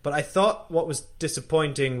 But I thought what was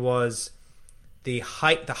disappointing was the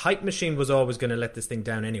hype. The hype machine was always going to let this thing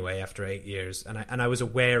down anyway after 8 years, and I was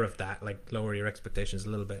aware of that. Like, lower your expectations a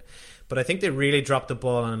little bit. But I think they really dropped the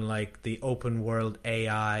ball on like the open world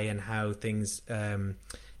AI and how things.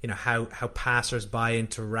 You know, how passers-by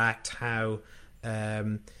interact, how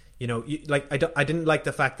you know, I didn't like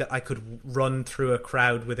the fact that I could run through a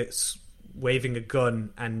crowd with it waving a gun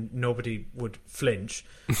and nobody would flinch.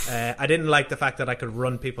 I didn't like the fact that I could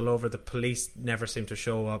run people over. The police never seemed to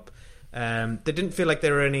show up. There didn't feel like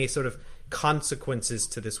there were any sort of consequences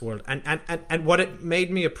to this world, and what it made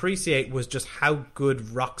me appreciate was just how good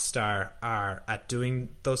Rockstar are at doing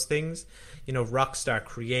those things. You know, Rockstar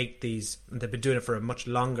create these, and they've been doing it for a much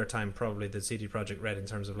longer time probably than CD Projekt Red, in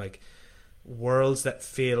terms of like worlds that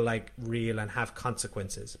feel like real and have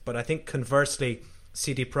consequences. But I think conversely,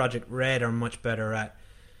 CD Projekt Red are much better at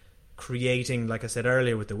creating, like I said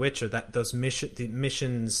earlier with The Witcher, that those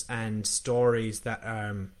missions and stories that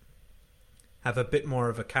have a bit more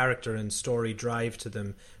of a character and story drive to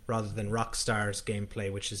them, rather than Rockstar's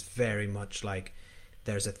gameplay, which is very much like,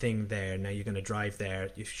 there's a thing there, now you're going to drive there,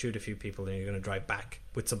 you shoot a few people, then you're going to drive back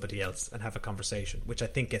with somebody else and have a conversation, which I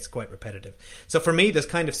think gets quite repetitive. So for me, there's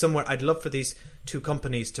kind of somewhere, I'd love for these two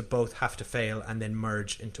companies to both have to fail and then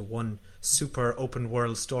merge into one super open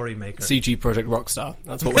world story maker. CG Project Rockstar,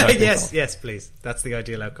 that's what we're hoping for. Yes, please. That's the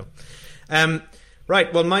ideal outcome.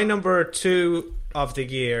 Right, well, my number 2 of the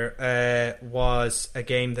year was a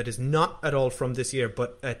game that is not at all from this year,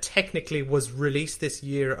 but technically was released this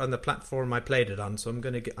year on the platform I played it on. So I'm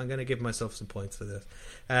gonna give myself some points for this.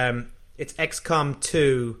 It's XCOM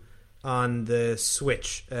 2 on the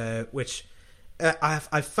Switch, which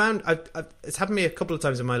I've found it's happened to me a couple of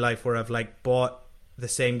times in my life where I've like bought the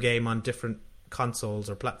same game on different consoles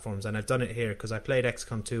or platforms, and I've done it here because I played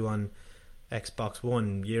XCOM 2 on Xbox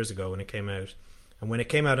One years ago when it came out. And when it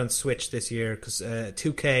came out on Switch this year, because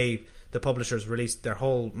 2K, the publishers, released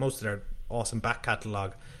most of their awesome back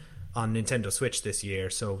catalogue on Nintendo Switch this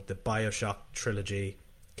year. So the BioShock trilogy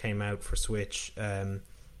came out for Switch, the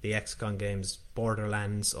XCOM games,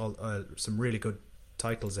 Borderlands, some really good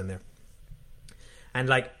titles in there. And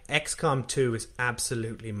like XCOM 2 is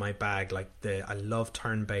absolutely my bag. Like I love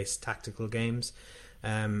turn-based tactical games,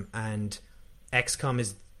 and XCOM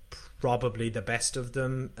is probably the best of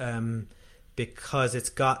them. Because it's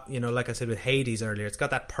got, you know, like I said with Hades earlier, it's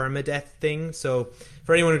got that permadeath thing. So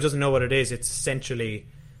for anyone who doesn't know what it is, it's essentially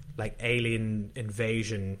like alien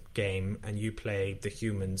invasion game, and you play the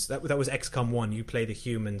humans. That was XCOM 1. You play the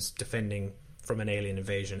humans defending from an alien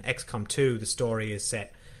invasion. XCOM 2, the story is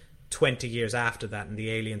set 20 years after that, and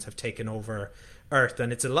the aliens have taken over Earth.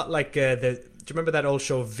 And it's a lot like do you remember that old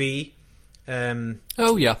show V?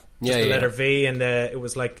 Oh yeah, just the letter V, and it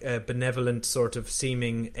was like benevolent sort of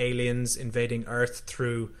seeming aliens invading Earth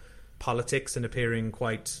through politics and appearing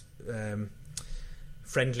quite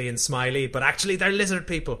friendly and smiley, but actually they're lizard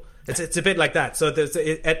people. It's a bit like that. So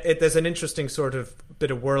there's an interesting sort of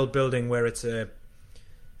bit of world building where it's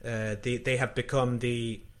they have become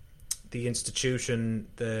the institution,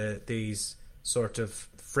 these sort of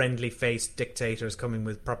friendly faced dictators coming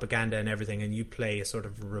with propaganda and everything, and you play a sort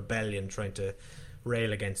of rebellion trying to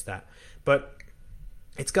rail against that. But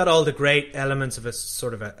it's got all the great elements of a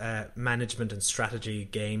sort of a management and strategy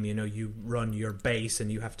game. You know, you run your base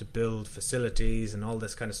and you have to build facilities and all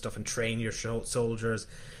this kind of stuff and train your soldiers,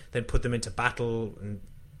 then put them into battle, and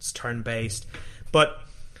it's turn-based. But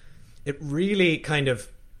it really kind of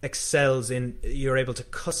excels in you're able to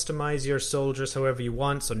customize your soldiers however you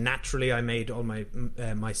want. So naturally I made all my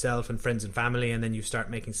myself and friends and family, and then you start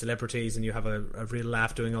making celebrities and you have a real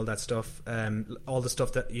laugh doing all that stuff, all the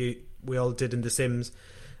stuff that we all did in The Sims,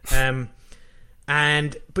 but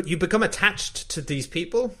you become attached to these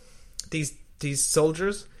people, these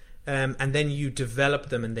soldiers, and then you develop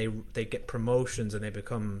them, and they get promotions and they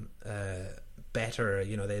become better.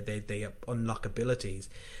 You know, they unlock abilities,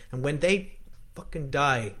 and when they fucking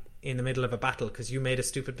die in the middle of a battle because you made a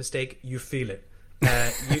stupid mistake, you feel it.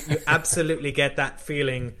 You absolutely get that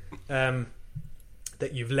feeling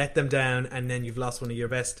that you've let them down and then you've lost one of your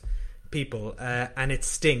best people, and it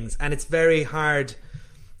stings, and it's very hard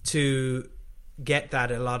to get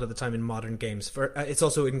that a lot of the time in modern games. It's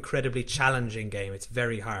also an incredibly challenging game. It's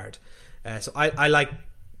very hard. So I like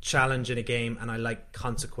challenge in a game, and I like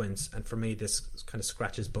consequence, and for me this kind of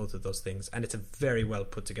scratches both of those things, and it's a very well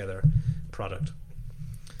put together product.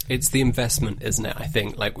 It's the investment, isn't it? I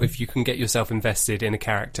think, like, if you can get yourself invested in a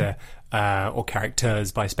character or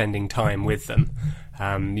characters by spending time with them,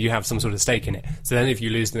 you have some sort of stake in it. So then if you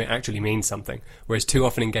lose them, it actually means something. Whereas too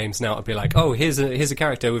often in games now, it'll be like, oh, here's a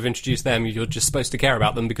character, we've introduced them, you're just supposed to care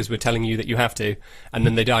about them because we're telling you that you have to, and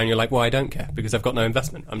then they die and you're like, well, I don't care because I've got no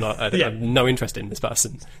investment. I have no interest in this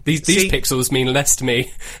person. These pixels mean less to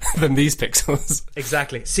me than these pixels.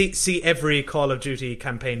 Exactly. See every Call of Duty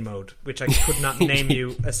campaign mode, which I could not name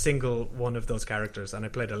you a single one of those characters, and I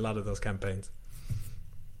played a lot of those campaigns.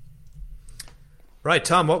 Right,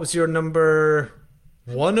 Tom, what was your number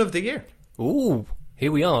one of the year? Ooh,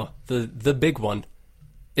 here we are. The big one.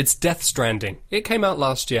 It's Death Stranding. It came out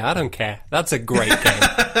last year. I don't care. That's a great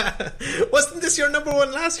game. Wasn't this your number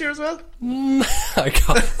one last year as well?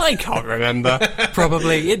 I can't remember.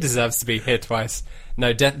 Probably. It deserves to be here twice.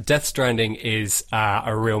 No, Death Stranding is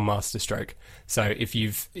a real masterstroke. So if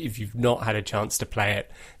you've not had a chance to play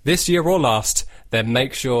it this year or last, then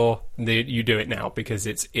make sure that you do it now, because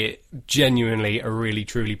it's genuinely a really,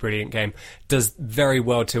 truly brilliant game. Does very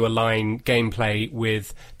well to align gameplay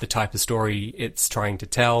with the type of story it's trying to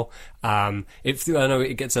tell. I know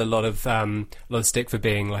it gets a lot of stick for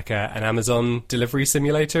being like an Amazon delivery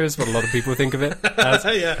simulator, is what a lot of people think of it as.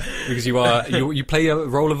 Yeah. Because you play a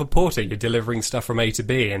role of a porter. You're delivering stuff from A to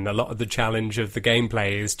B, and a lot of the challenge of the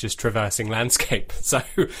gameplay is just traversing landscape. So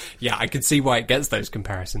yeah, I could see why it gets those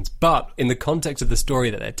comparisons. But in the context of the story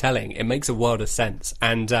that they're telling, it makes a world of sense,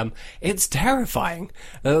 and it's terrifying.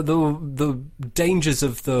 The dangers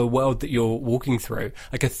of the world that you're walking through,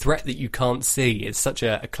 like a threat that you can't see, is such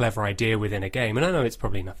a clever idea within a game. And I know it's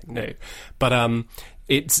probably nothing new, but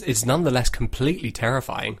it's nonetheless completely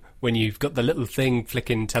terrifying when you've got the little thing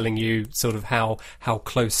flicking telling you sort of how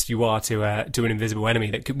close you are to an invisible enemy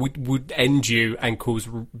that would end you and cause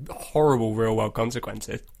horrible real world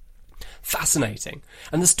consequences. Fascinating.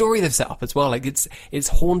 And the story they've set up as well, like it's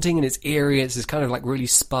haunting and it's eerie. It's this kind of like really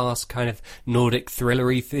sparse kind of Nordic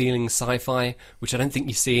thrillery feeling sci-fi, which I don't think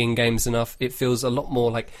you see in games enough. It feels a lot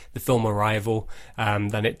more like the film Arrival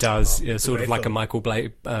than it does sort of like film. A Michael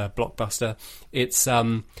Bay blockbuster. It's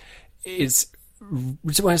when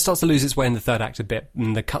it starts to lose its way in the third act a bit,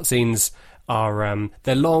 and the cutscenes are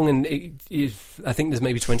they're long, and I think there's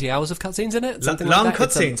maybe 20 hours of cutscenes in it. Something long like that.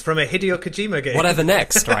 Cutscenes from a Hideo Kojima game. Whatever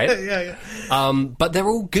next, right? yeah. But they're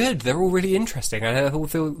all good. They're all really interesting. I all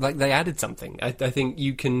feel like they added something. I think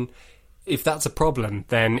you can. If that's a problem,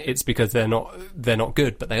 then it's because they're not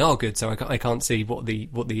good, but they are good. So I can't see what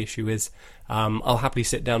the issue is. I'll happily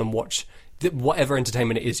sit down and watch whatever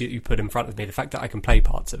entertainment it is you put in front of me. The fact that I can play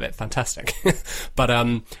parts of it, fantastic. But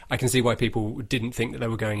I can see why people didn't think that they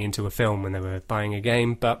were going into a film when they were buying a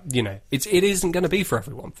game. But you know, it isn't going to be for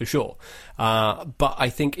everyone, for sure. But I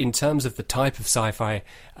think in terms of the type of sci-fi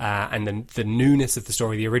and the newness of the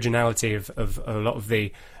story, the originality of a lot of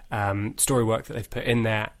the story work that they've put in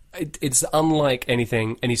there, it's unlike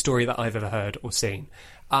any story that I've ever heard or seen.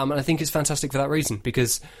 And I think it's fantastic for that reason,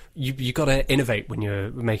 because you got to innovate when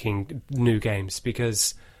you're making new games,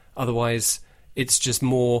 because otherwise it's just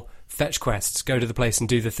more fetch quests, go to the place and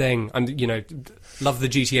do the thing. And love the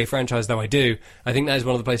GTA franchise though I do. I think that is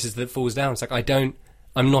one of the places that falls down. It's like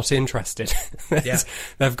I'm not interested. Yeah.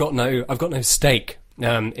 I've got no stake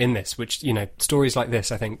in this. Which stories like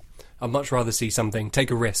this, I think I'd much rather see something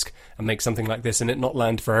take a risk and make something like this and it not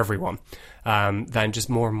land for everyone than just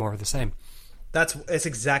more and more of the same. It's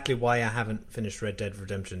exactly why I haven't finished Red Dead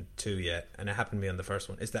Redemption 2 yet, and it happened to me on the first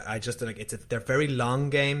one. Is that I just they're very long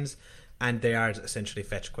games, and they are essentially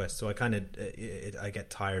fetch quests. So I I get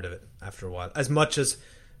tired of it after a while. As much as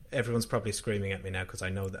everyone's probably screaming at me now because I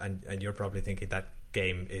know that, and you're probably thinking that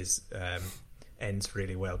game ends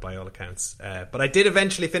really well by all accounts. But I did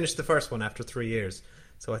eventually finish the first one after 3 years,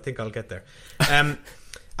 so I think I'll get there.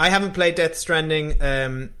 I haven't played Death Stranding.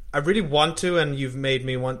 I really want to, and you've made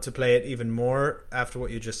me want to play it even more after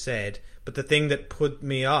what you just said. But the thing that put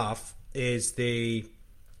me off is the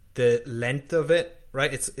length of it.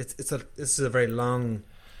 Right, this is a very long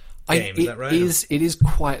game. Is that right? It is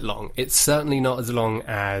quite long. It's certainly not as long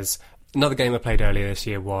as another game I played earlier this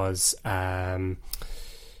year was what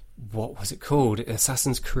was it called?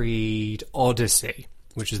 Assassin's Creed Odyssey,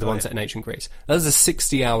 which is the one set in ancient Greece. That was a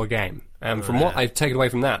 60-hour game. From what I've taken away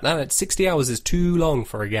from that 60 hours is too long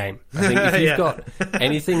for a game. I think if you've got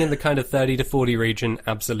anything in the kind of 30 to 40 region,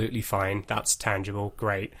 absolutely fine. That's tangible,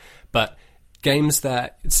 great. But games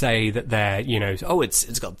that say that they're,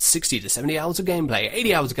 it's got 60 to 70 hours of gameplay,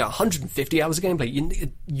 80 hours of gameplay, 150 hours of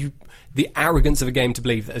gameplay, the arrogance of a game to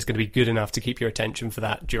believe that it's going to be good enough to keep your attention for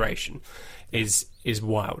that duration is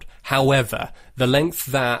wild. However, the length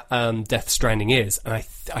that Death Stranding is, and I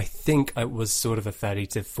think it was sort of a 30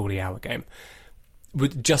 to 40 hour game,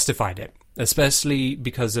 justified it. Especially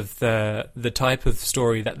because of the type of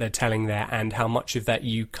story that they're telling there and how much of that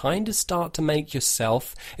you kind of start to make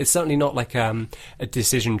yourself. It's certainly not like a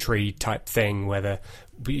decision tree type thing where the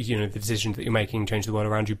decisions that you're making change the world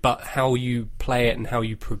around you, but how you play it and how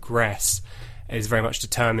you progress is very much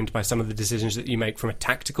determined by some of the decisions that you make from a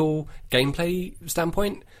tactical gameplay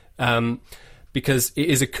standpoint. Because it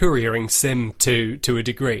is a couriering sim to a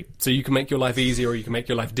degree. So you can make your life easier or you can make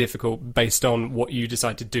your life difficult based on what you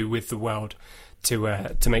decide to do with the world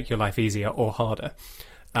to make your life easier or harder.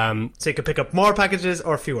 So you can pick up more packages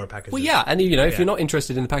or fewer packages. Well, yeah, and if you're not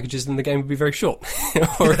interested in the packages, then the game would be very short.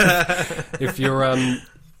 Or if you're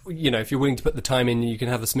if you're willing to put the time in, you can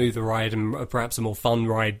have a smoother ride and perhaps a more fun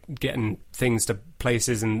ride, getting things to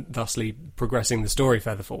places and thusly progressing the story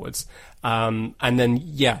further forwards. And then,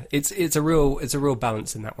 it's a real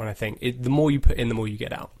balance in that one. I think the more you put in, the more you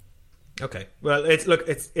get out. Okay, well,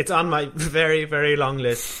 it's on my very, very long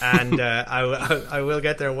list, and I will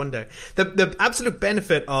get there one day. The absolute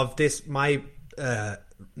benefit of this, my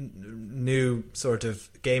new sort of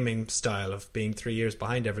gaming style of being 3 years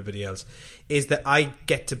behind everybody else, is that I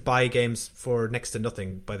get to buy games for next to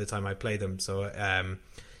nothing by the time I play them. So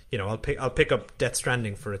I'll pick up Death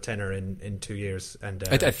Stranding for a tenner in 2 years, and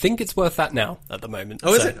I think it's worth that now at the moment.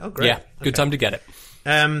 Oh, is it? Oh, great. Yeah, good time to get it.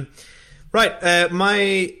 Right,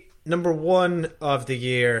 my number one of the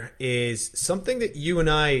year is something that you and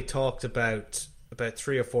I talked about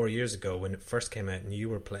 3 or 4 years ago when it first came out and you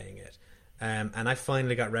were playing it. And I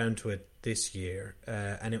finally got round to it this year,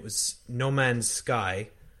 and it was No Man's Sky,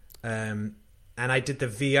 and I did the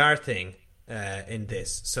VR thing in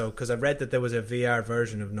this. So because I read that there was a VR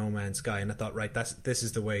version of No Man's Sky, and I thought, right, this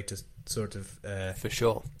is the way to sort of for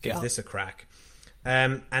sure give this a crack.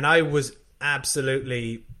 And I was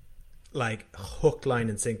absolutely like hook, line,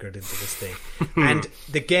 and sinkered into this thing. And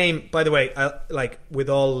the game, by the way, like with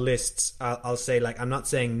all lists, I'll say, like, I'm not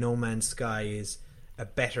saying No Man's Sky is a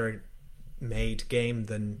better made game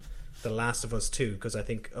than The Last of Us 2, because I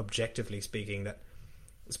think objectively speaking that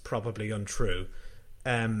is probably untrue,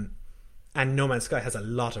 and No Man's Sky has a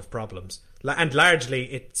lot of problems, and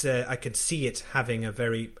largely it's I could see it having a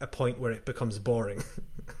point where it becomes boring,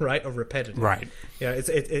 right, or repetitive, right? Yeah, it's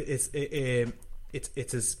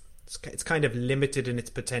kind of limited in its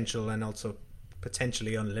potential and also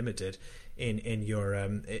potentially unlimited in your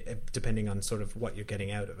depending on sort of what you're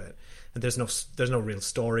getting out of it. And there's no real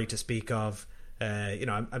story to speak of. I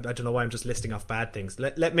don't know why I'm just listing off bad things.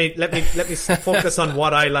 Let me focus on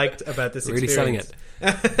what I liked about this really experience.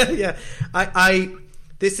 Selling it. Yeah,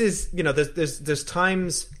 this is, there's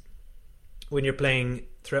times when you're playing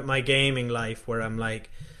throughout my gaming life where I'm like,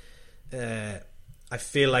 I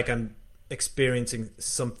feel like I'm experiencing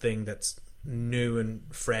something that's new and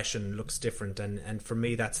fresh and looks different, and for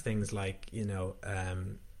me that's things like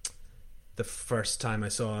the first time I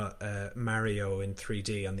saw Mario in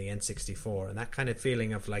 3D on the N64, and that kind of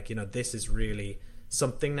feeling of like, this is really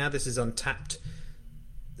something now. This is untapped.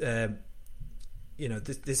 This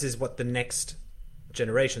is what the next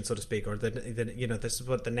generation, so to speak, or this is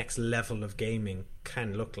what the next level of gaming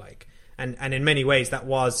can look like. And in many ways, that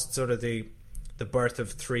was sort of the birth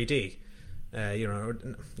of 3D,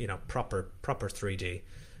 proper 3D.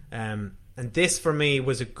 And this for me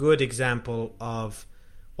was a good example of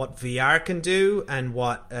what VR can do and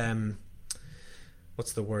what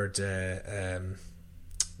what's the word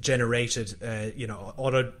generated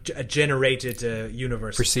generated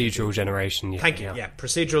universe, procedural generation. Thank you. Yeah,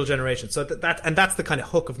 procedural generation. So that's the kind of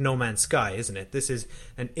hook of No Man's Sky, isn't it? This is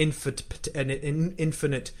an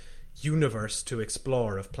infinite universe to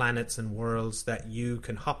explore of planets and worlds that you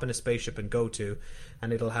can hop in a spaceship and go to,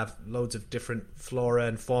 and it'll have loads of different flora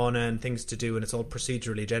and fauna and things to do, and it's all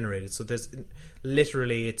procedurally generated. So there's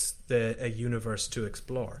literally it's a universe to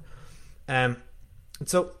explore. And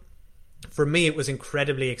so for me, it was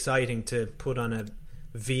incredibly exciting to put on a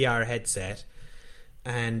VR headset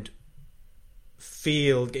and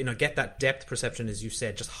feel, get that depth perception, as you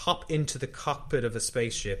said, just hop into the cockpit of a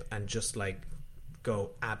spaceship and just like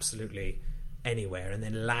go absolutely anywhere, and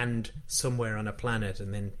then land somewhere on a planet,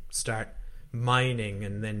 and then start mining,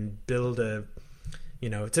 and then build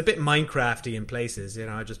it's a bit Minecrafty in places,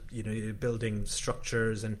 you're building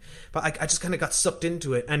structures, but I just kind of got sucked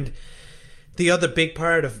into it. And the other big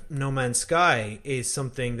part of No Man's Sky is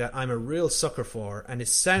something that I'm a real sucker for, and it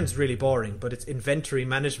sounds really boring, but it's inventory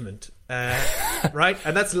management, right?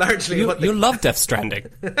 And that's largely you'll love Death Stranding.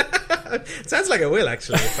 It sounds like I will,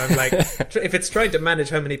 actually. If I'm like, if it's trying to manage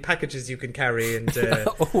how many packages you can carry, and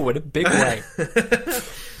oh, in a big way.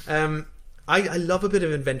 I love a bit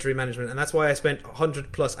of inventory management, and that's why I spent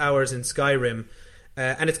 100+ hours in Skyrim,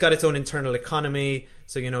 and it's got its own internal economy.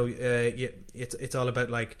 So it's all about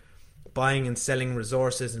like buying and selling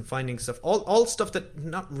resources and finding stuff, all stuff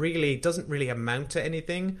that doesn't really amount to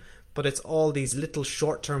anything, but it's all these little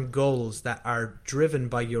short-term goals that are driven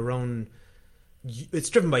by your own. It's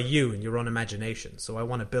driven by you and your own imagination. So I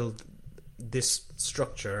want to build this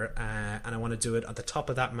structure, and I want to do it at the top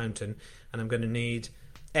of that mountain, and I'm going to need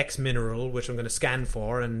X mineral, which I'm going to scan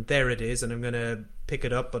for, and there it is, and I'm going to pick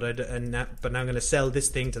it up, but now I'm going to sell this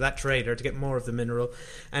thing to that trader to get more of the mineral.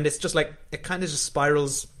 And it's just like, it kind of just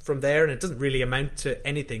spirals from there, and it doesn't really amount to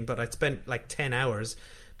anything, but I spent like 10 hours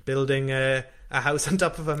building a house on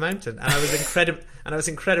top of a mountain, and I was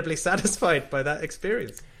incredibly satisfied by that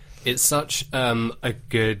experience. It's such a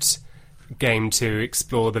good game to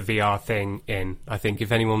explore the VR thing in. I think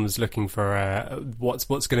if anyone was looking for what's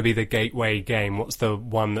going to be the gateway game, what's the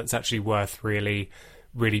one that's actually worth really,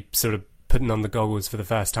 really sort of putting on the goggles for the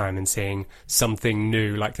first time and seeing something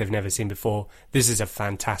new like they've never seen before, this is a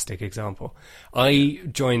fantastic example. I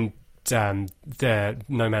joined the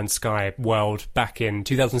No Man's Sky world back in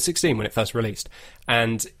 2016 when it first released,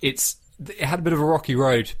 and it had a bit of a rocky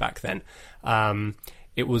road back then.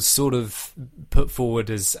 It was sort of put forward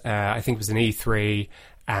as, I think it was an E3,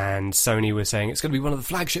 and Sony was saying it's going to be one of the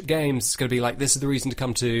flagship games. It's going to be like, this is the reason to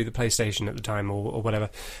come to the PlayStation at the time, or whatever.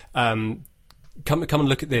 Come and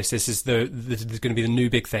look at this. This is this is going to be the new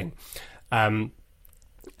big thing.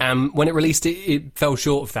 And when it released, it fell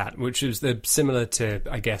short of that, which was similar to,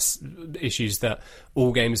 I guess, issues that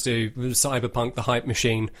all games do with Cyberpunk, the hype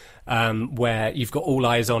machine, where you've got all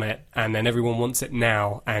eyes on it, and then everyone wants it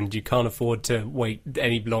now, and you can't afford to wait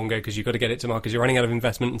any longer because you've got to get it to market, because you're running out of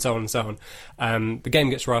investment, and so on and so on. The game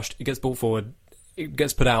gets rushed, it gets brought forward, it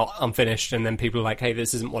gets put out unfinished, and then people are like, hey,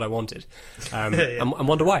 this isn't what I wanted, and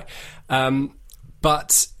wonder why.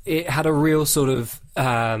 But it had a real sort of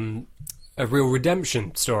a real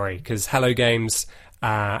redemption story, because Hello Games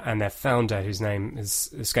and their founder, whose name has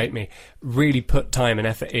escaped me, really put time and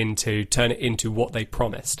effort into turn it into what they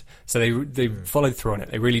promised. So they followed through on it.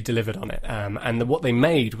 They really delivered on it, and what they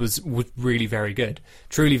made was really very good,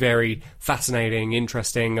 truly very fascinating,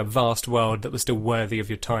 interesting, a vast world that was still worthy of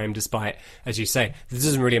your time, despite, as you say, this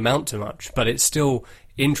doesn't really amount to much, but it's still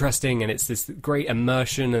interesting, and it's this great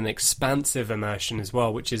immersion and expansive immersion as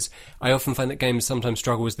well, which is, I often find that games sometimes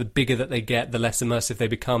struggle as the bigger that they get, the less immersive they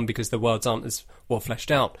become, because the worlds aren't as well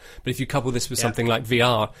fleshed out. But if you couple this with something like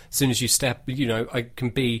VR, as soon as you step, I can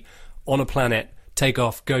be on a planet, take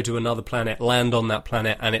off, go to another planet, land on that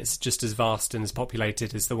planet, and it's just as vast and as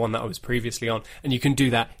populated as the one that I was previously on, and you can do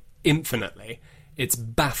that infinitely. It's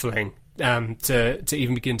baffling to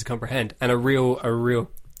even begin to comprehend, and a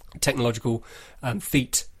real technological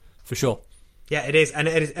feat for sure. Yeah, it is, and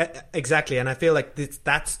it is exactly. And I feel like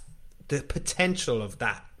that's the potential of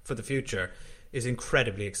that for the future is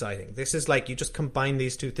incredibly exciting. This is like, you just combine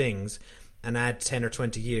these two things, and add 10 or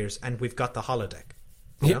 20 years, and we've got the holodeck.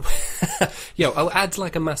 I'll add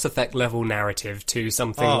like a Mass Effect level narrative to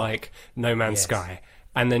something like No Man's Sky.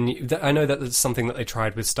 And then I know that that's something that they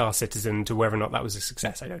tried with Star Citizen. To whether or not that was a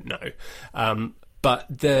success, I don't know. But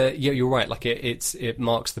you're right. Like it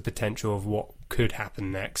marks the potential of what could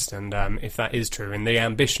happen next, and if that is true and the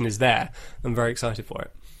ambition is there, I'm very excited for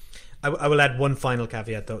it. I will add one final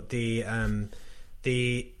caveat though: the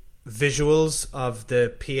visuals of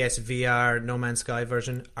the PSVR No Man's Sky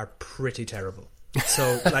version are pretty terrible.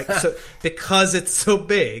 So because it's so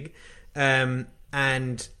big, and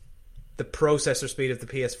the processor speed of the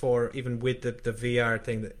PS4, even with the VR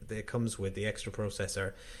thing that comes with the extra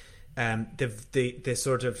processor, the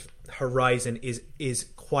sort of horizon is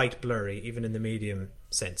quite blurry, even in the medium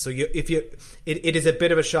sense. So it is a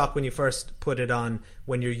bit of a shock when you first put it on,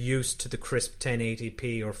 when you're used to the crisp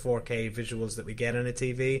 1080p or 4K visuals that we get on a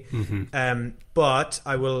TV. Mm-hmm. But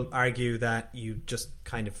I will argue that you just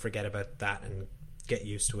kind of forget about that and get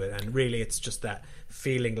used to it, and really it's just that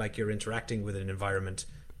feeling like you're interacting with an environment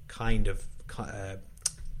kind of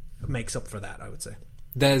makes up for that, I would say.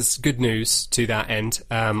 There's good news to that end,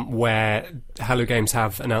 where Hello Games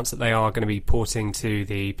have announced that they are going to be porting to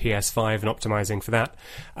the PS5 and optimizing for that.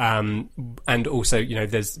 And also,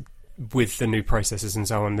 there's, with the new processors and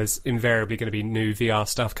so on, there's invariably going to be new VR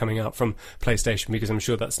stuff coming up from PlayStation, because I'm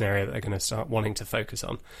sure that's an area that they're going to start wanting to focus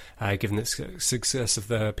on, given the success of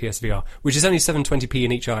the PSVR, which is only 720p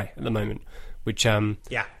in each eye at the moment, which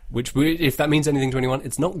if that means anything to anyone,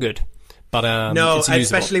 it's not good. But no, it's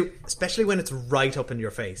especially when it's right up in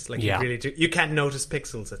your face. Like you really do. You can't notice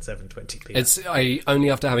pixels at 720p. I only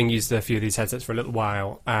after having used a few of these headsets for a little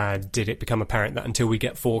while did it become apparent that until we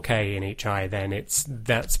get 4K in each eye, then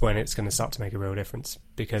that's when it's going to start to make a real difference,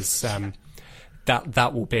 because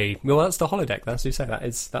that will be, well, that's the holodeck. That's you say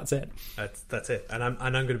that's it. That's it, and I'm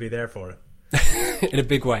going to be there for it in a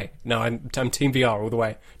big way. No, I'm Team VR all the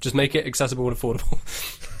way. Just make it accessible and affordable.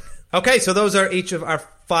 Okay, so those are each of our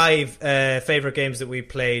 5 favourite games that we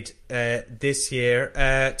played this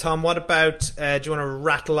year. Tom, what about, do you want to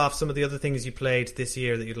rattle off some of the other things you played this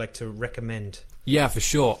year that you'd like to recommend? Yeah, for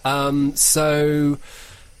sure. Assassin's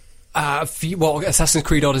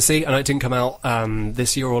Creed Odyssey. I know it didn't come out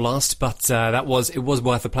this year or last, but it was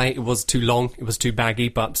worth a play. It was too long, it was too baggy,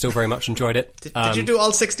 but still very much enjoyed it. Did you do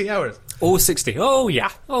all 60 hours? All 60. Oh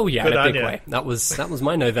yeah, in a big way. That was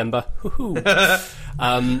my November.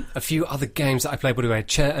 A few other games that I played. What do I?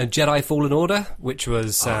 Jedi Fallen Order, which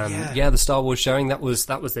was the Star Wars showing. That was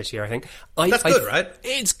this year, I think. That's good, right?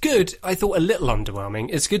 It's good. I thought a little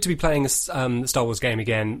underwhelming. It's good to be playing a Star Wars game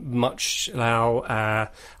again. Much now.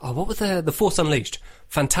 What was the Force Unleashed?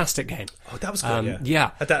 Fantastic game. Oh, that was good.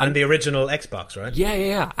 Yeah. And the original Xbox, right?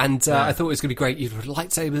 Yeah. And I thought it was going to be great. You had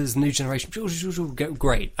lightsabers, new generation,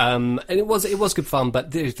 great. And it was good fun,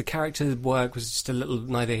 but the character work was just a little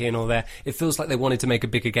neither here nor there. It feels like they wanted to make a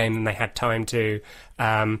bigger game than they had time to.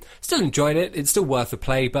 Still enjoyed it. It's still worth a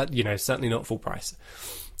play, but certainly not full price.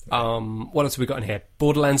 What else have we got in here?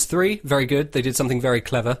 Borderlands 3, very good. They did something very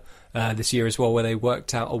clever this year as well, where they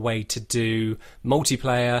worked out a way to do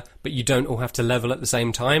multiplayer, but you don't all have to level at the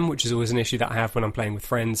same time, which is always an issue that I have when I'm playing with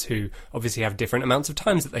friends who obviously have different amounts of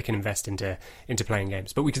times that they can invest into playing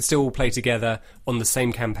games. But we can still all play together on the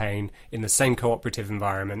same campaign in the same cooperative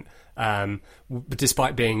environment.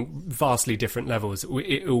 Despite being vastly different levels,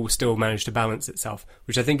 it all still managed to balance itself,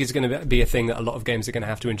 which I think is going to be a thing that a lot of games are going to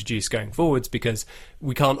have to introduce going forwards, because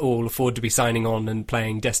we can't all afford to be signing on and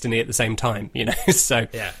playing Destiny at the same time, So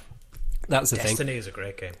yeah, that's the thing. Destiny is a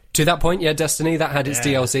great game. To that point, Destiny, that had its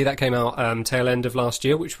DLC that came out tail end of last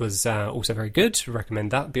year, which was also very good.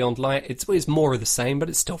 Recommend that. Beyond Light, it's more of the same, but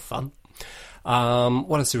it's still fun.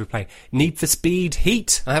 What else did we play? Need for Speed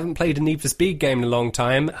Heat. I haven't played a Need for Speed game in a long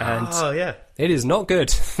time, and it is not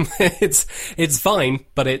good. It's fine,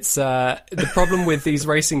 but it's the problem with these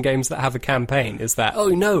racing games that have a campaign is that, oh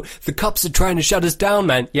no, the cops are trying to shut us down,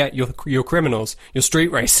 man. Yeah, you're criminals. You're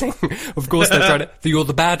street racing. Of course they're trying to. You're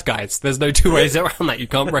the bad guys. There's no two ways around that. You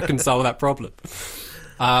can't reconcile that problem.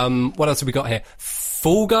 What else have we got here?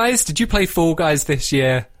 Fall Guys. Did you play Fall Guys this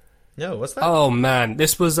year? No, what's that? Oh man,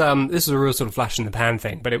 this was a real sort of flash in the pan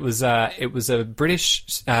thing, but it was a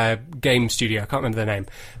British game studio. I can't remember their name,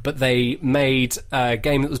 but they made a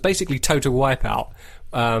game that was basically Total Wipeout,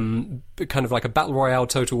 kind of like a battle royale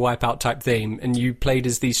total wipeout type theme, and you played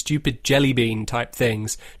as these stupid jelly bean type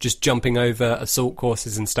things, just jumping over assault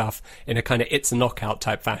courses and stuff in a kind of It's a Knockout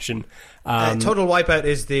type fashion. Total Wipeout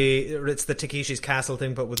is it's the Takeshi's Castle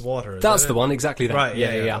thing, but with water. That's the one, exactly that. Right?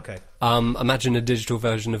 Yeah. Okay. Imagine a digital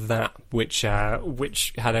version of that, which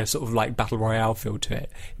had a sort of like battle royale feel to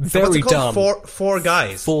it. Very What's it dumb. called? Fall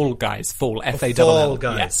Guys. Fall Guys. Fall. FALL. Fall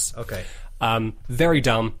Guys. Yes. Okay. Very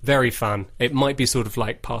dumb, very fun. It might be sort of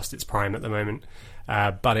like past its prime at the moment,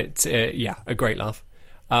 but it's a great laugh.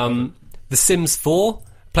 The Sims 4.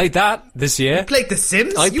 Played that this year. You played The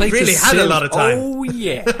Sims? I You really had a lot of time. Oh,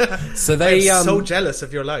 yeah. So they... I'm so jealous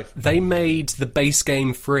of your life. They made the base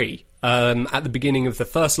game free at the beginning of the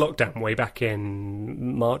first lockdown, way back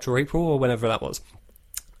in March or April, or whenever that was.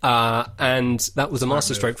 And that was a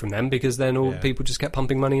masterstroke from them, because then all people just kept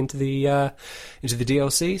pumping money into the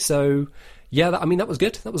DLC. So, yeah, that was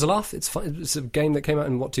good. That was a laugh. It's fun. It's a game that came out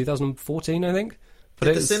in, 2014, I think?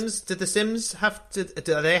 Did the Sims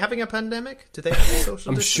are they having a pandemic? Do they have a social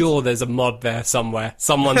I'm distance? sure there's a mod there somewhere.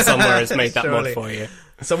 Someone somewhere has made that mod for you.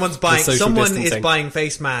 Someone is buying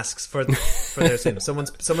face masks for their Sims. Someone's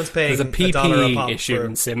paying there's a $1 a pop PPE issue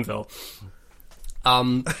in Simville.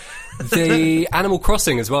 The Animal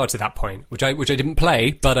Crossing as well to that point, which I didn't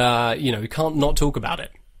play, but we can't not talk about it.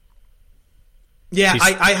 Yeah,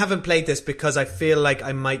 I haven't played this because I feel like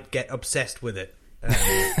I might get obsessed with it.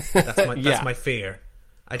 That's my fear.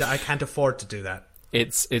 I can't afford to do that.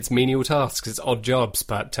 It's menial tasks, it's odd jobs,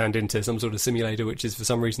 but turned into some sort of simulator, which is for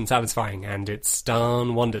some reason satisfying, and it's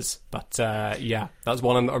done wonders. But that's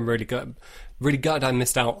one I'm really glad I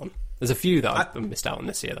missed out on. There's a few that I've missed out on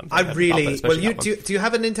this year. Do you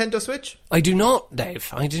have a Nintendo Switch? I do not, Dave.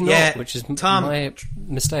 I do not, which is my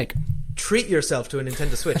mistake. Treat yourself to a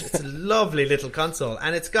Nintendo Switch. It's a lovely little console,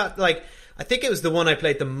 and it's got I think it was the one I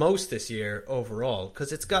played the most this year overall,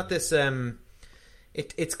 because it's got this.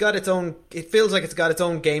 It's got its own. It feels like it's got its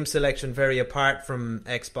own game selection, very apart from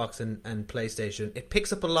Xbox and PlayStation. It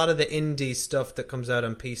picks up a lot of the indie stuff that comes out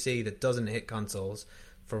on PC that doesn't hit consoles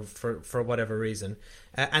for whatever reason,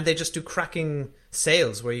 and they just do cracking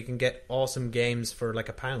sales where you can get awesome games for like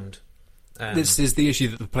 £1. This is the issue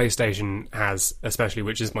that the PlayStation has, especially,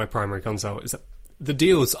 which is my primary console, is that the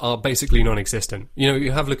deals are basically non-existent.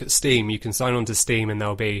 You have a look at Steam, you can sign on to Steam and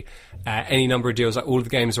there'll be any number of deals, like all of the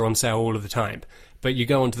games are on sale all of the time. But you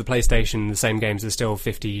go onto the PlayStation, the same games are still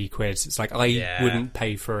 50 quid. It's like, I wouldn't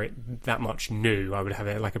pay for it that much new. I would have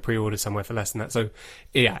it like a pre-order somewhere for less than that. So,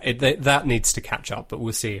 yeah, that needs to catch up, but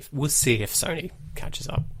we'll see if Sony catches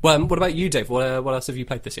up. Well, what about you, Dave? What else have you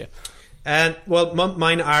played this year?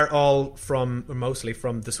 Mine are mostly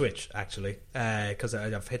from the Switch, actually, because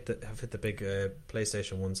I've hit the big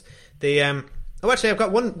PlayStation ones. I've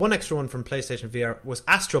got one extra one from PlayStation VR. Was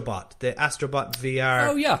Astrobot. The Astrobot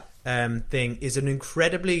VR thing is an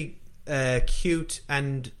incredibly cute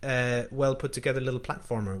and well put together little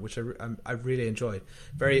platformer, which I really enjoyed.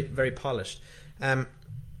 Very, very polished.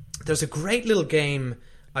 There's a great little game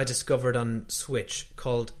I discovered on Switch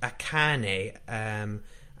called Akane.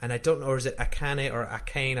 And I don't know, is it Akane or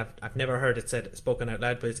Akane? I've never heard it spoken out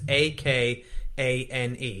loud, but it's Akane.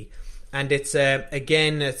 And it's,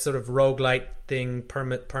 again, a sort of roguelite thing,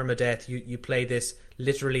 permadeath. You play this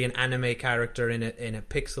literally an anime character in a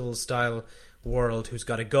pixel-style world who's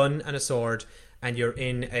got a gun and a sword, and you're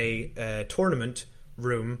in a tournament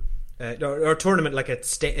room, or tournament like a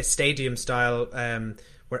stadium-style,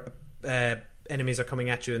 where enemies are coming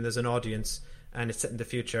at you and there's an audience, and it's set in the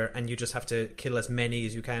future, and you just have to kill as many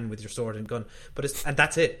as you can with your sword and gun. And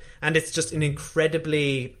that's it. And it's just an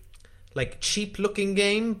incredibly cheap looking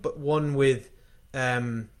game, but one with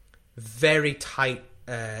very tight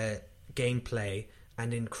gameplay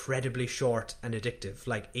and incredibly short and addictive.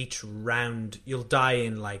 Like each round you'll die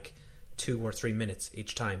in 2 or 3 minutes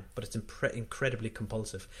each time, but it's incredibly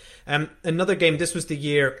compulsive. Another game, this was the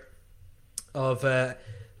year of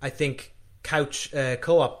I think couch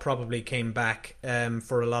co-op probably came back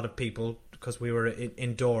for a lot of people, because we were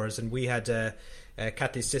indoors, and we had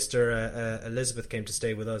Kathy's sister Elizabeth came to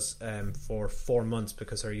stay with us for 4 months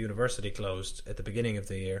because her university closed at the beginning of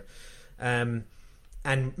the year, and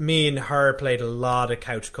me and her played a lot of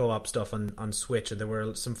couch co-op stuff on Switch, and there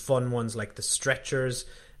were some fun ones like the Stretchers,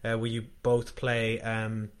 where you both play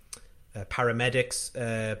paramedics,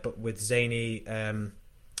 but with zany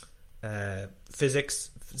physics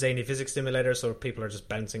simulator, so people are just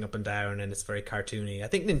bouncing up and down, and it's very cartoony. I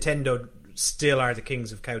think Nintendo still are the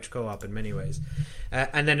kings of couch co-op in many ways.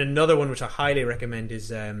 And then another one which I highly recommend is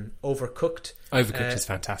Overcooked. Overcooked is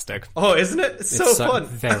fantastic. Oh, isn't it? It's so fun.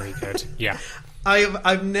 Very good. Yeah.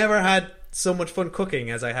 I've never had so much fun cooking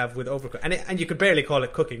as I have with Overcooked, and you could barely call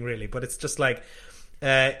it cooking really, but it's just like,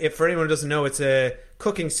 if for anyone who doesn't know, it's a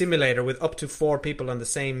cooking simulator with up to 4 people on the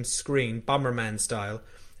same screen, Bomberman style,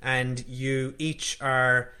 and you each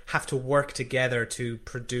have to work together to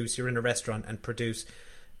produce. You're in a restaurant and produce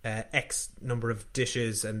X number of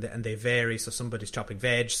dishes, and they vary. So somebody's chopping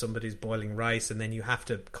veg, somebody's boiling rice, and then you have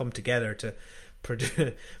to come together to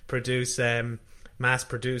mass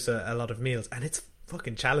produce a lot of meals, and it's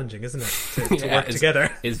fucking challenging, isn't it, to work together?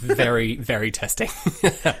 It's very, very testing.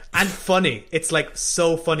 And funny. It's like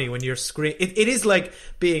so funny when you're it is like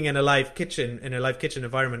being in a live kitchen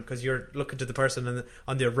environment, because you're looking to the person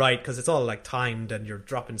on the right, because it's all like timed, and you're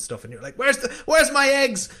dropping stuff, and you're like, where's my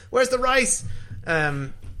eggs, where's the rice?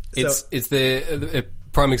 It's the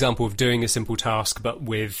prime example of doing a simple task, but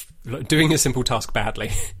with doing a simple task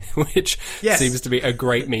badly, which seems to be a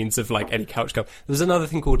great means of like any couch co-op. There's another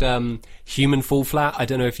thing called Human Fall Flat. I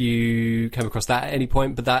don't know if you came across that at any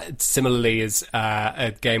point, but that similarly is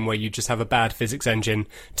a game where you just have a bad physics engine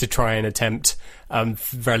to try and attempt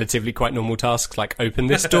relatively quite normal tasks, like open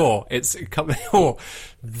this door. It's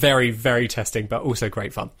very, very testing, but also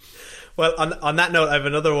great fun. Well, on that note, I have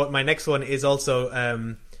another one. My next one is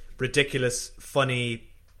also ridiculous, funny,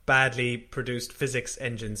 badly produced physics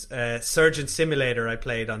engines. Surgeon Simulator I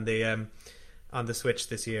played on the Switch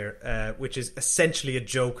this year, which is essentially a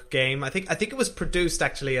joke game. I think it was produced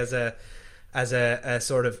actually as a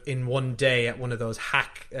sort of in one day at one of those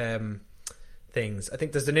hack things. I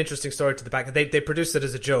think there's an interesting story to the back. They produced it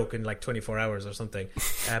as a joke in like 24 hours or something,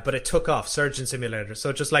 but it took off. Surgeon Simulator.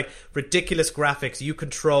 So just like ridiculous graphics. You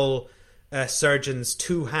control a surgeon's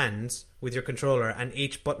 2 hands with your controller, and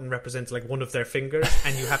each button represents like one of their fingers,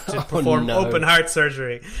 and you have to perform open heart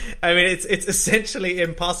surgery. I mean, it's essentially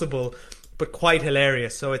impossible, but quite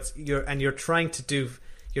hilarious. So you're trying to do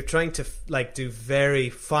very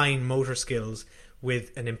fine motor skills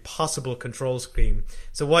with an impossible control scheme.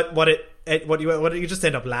 So what you just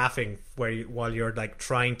end up laughing while you're like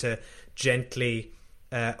trying to gently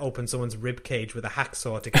open someone's rib cage with a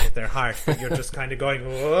hacksaw to get at their heart, but you're just kind of going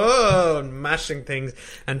whoa and mashing things,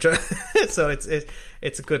 and so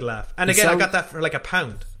it's a good laugh. And again, I got that for like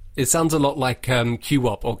 £1. It sounds a lot like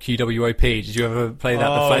QWOP or QWOP. Did you ever play that?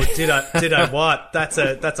 Oh, did I? What? That's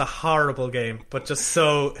a horrible game, but just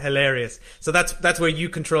so hilarious. So that's where you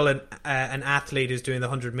control an athlete who's doing the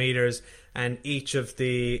 100 meters, and each of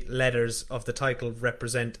the letters of the title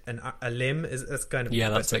represent a limb. That's kind of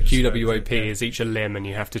that's like QWOP is each a limb, and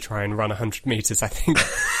you have to try and run 100 meters. I think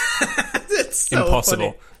it's so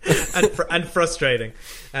impossible and frustrating.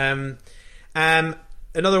 Another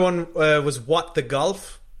one was What the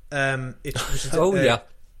Golf. Another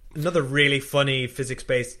really funny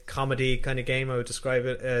physics-based comedy kind of game. I would describe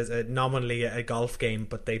it as nominally a golf game,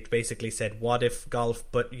 but they basically said, what if golf,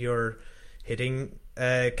 but you're hitting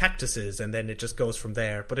cactuses, and then it just goes from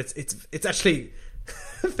there. But it's actually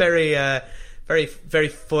very very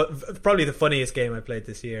probably the funniest game I played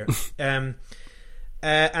this year. And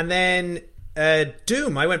then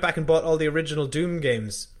Doom. I went back and bought all the original Doom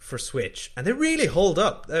games for Switch, and they really hold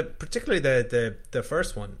up, particularly the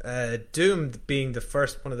first one. Doom being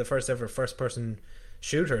one of the first ever first person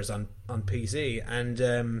shooters on PC,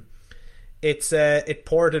 and it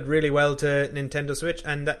ported really well to Nintendo Switch.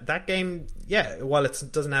 And that game, while it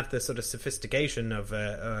doesn't have the sort of sophistication of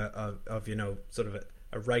sort of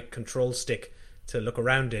a right control stick to look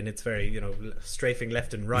around in, it's very strafing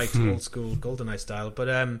left and right, old school GoldenEye style,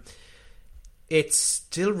 but it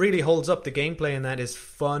still really holds up. The gameplay in that is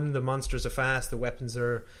fun. The monsters are fast. The weapons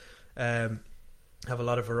are have a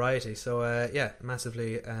lot of variety. So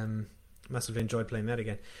massively enjoyed playing that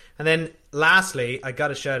again. And then lastly, I got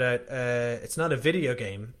to shout out. It's not a video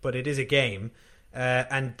game, but it is a game.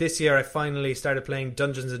 And this year, I finally started playing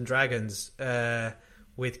Dungeons and Dragons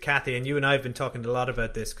with Kathy. And you and I have been talking a lot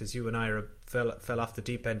about this, because you and I fell off the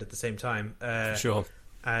deep end at the same time. Sure.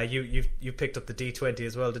 You picked up the D20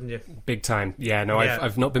 as well, didn't you? Big time. Yeah, no, yeah.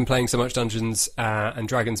 I've not been playing so much Dungeons and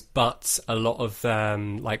Dragons, but a lot of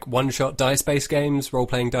like one-shot dice-based games,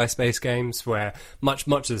 role-playing dice-based games, where much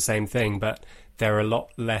of the same thing, but they're a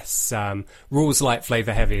lot less rules-light,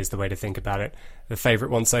 flavor-heavy is the way to think about it. The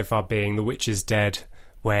favourite one so far being The Witch is Dead,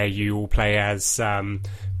 where you all play as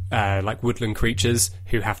like woodland creatures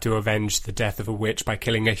who have to avenge the death of a witch by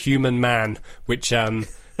killing a human man, which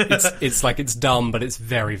it's like, it's dumb, but it's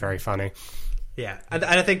very, very funny. Yeah, and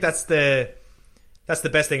I think that's the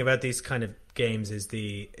best thing about these kind of games, is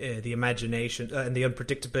the imagination and the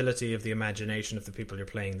unpredictability of the imagination of the people you're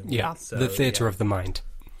playing them with. Yeah, so, the theatre of the mind.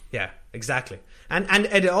 Yeah, exactly. And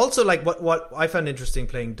it also, like, what I found interesting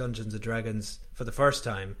playing Dungeons and Dragons for the first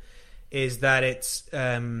time is that it's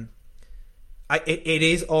it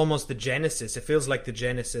is almost the genesis. It feels like the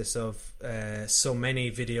genesis of so many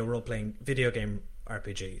video game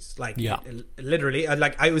RPGs. Like, literally,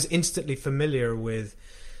 I was instantly familiar with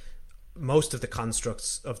most of the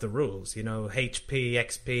constructs of the rules. You know, HP,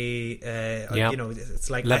 XP. You know, it's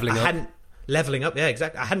like leveling up. Yeah,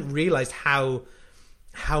 exactly. I hadn't realized how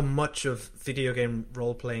much of video game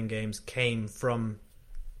role playing games came from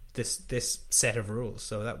this set of rules.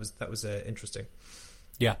 So that was interesting.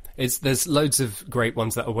 Yeah, there's loads of great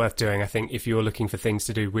ones that are worth doing. I think if you're looking for things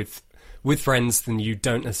to do with friends, then you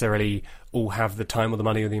don't necessarily all have the time or the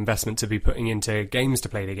money or the investment to be putting into games to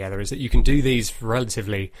play together, is that you can do these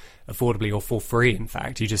relatively affordably or for free. In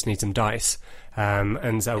fact, you just need some dice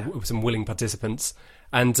and some willing participants.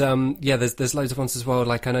 And there's loads of ones as well.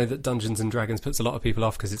 Like, I know that Dungeons and Dragons puts a lot of people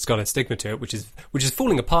off because it's got a stigma to it, which is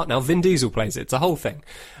falling apart now. Vin Diesel plays it; it's a whole thing.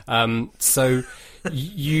 So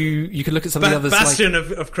you could look at some of the others, bastion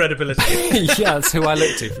of credibility. Yeah, that's who I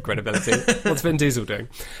look to for credibility. What's Vin Diesel doing?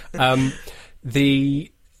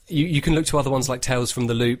 You can look to other ones like Tales from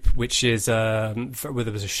the Loop, which is where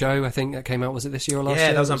there was a show, I think, that came out. Was it this year or last year?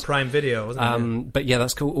 Yeah, that was on Prime Video, wasn't it? But yeah,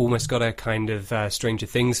 that's cool. Almost got a kind of Stranger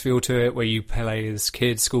Things feel to it, where you play as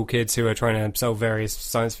school kids who are trying to solve various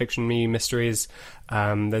science fiction mysteries.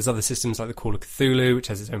 There's other systems like the Call of Cthulhu, which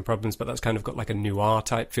has its own problems, but that's kind of got like a noir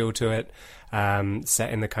type feel to it,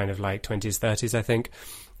 set in the kind of like 20s, 30s, I think.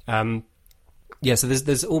 Yeah, so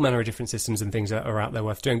there's all manner of different systems and things that are out there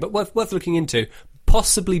worth doing, but worth looking into.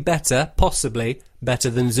 Possibly better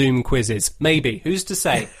than Zoom quizzes. Maybe. Who's to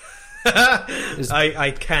say?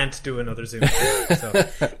 I can't do another Zoom quiz. So.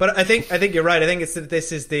 But I think you're right. I think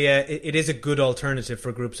it is a good alternative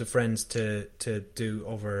for groups of friends to do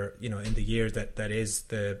over, you know, in the year that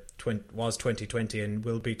was 2020 and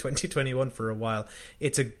will be 2021 for a while.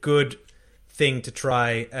 It's a good thing to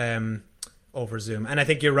try over Zoom. And I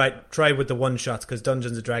think you're right. Try with the one shots, because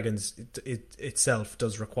Dungeons and Dragons itself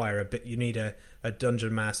does require a bit. You need a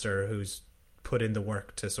dungeon master who's put in the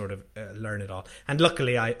work to sort of learn it all. And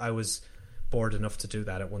luckily, I was bored enough to do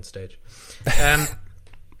that at one stage.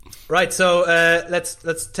 Right. So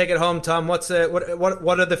let's take it home, Tom. What are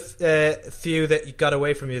the few that you got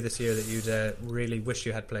away from you this year that you'd really wish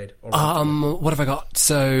you had played? What have I got?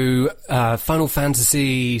 So Final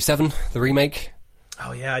Fantasy VII, the remake.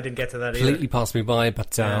 Oh yeah, I didn't get to that either. Completely passed me by,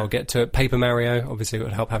 but I'll get to it. Paper Mario, obviously it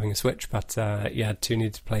would help having a Switch, but too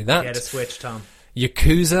need to play that. Get a Switch, Tom.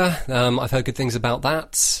 Yakuza, I've heard good things about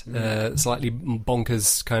that. Slightly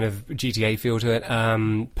bonkers kind of GTA feel to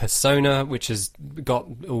it. Persona, which has got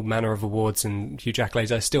all manner of awards and huge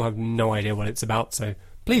accolades. I still have no idea what it's about, so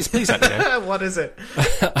please let me know. What is it?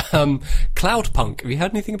 Cloudpunk. Have you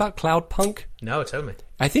heard anything about Cloudpunk? No, tell me.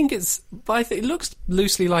 I think it looks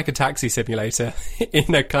loosely like a taxi simulator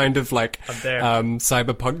in a kind of like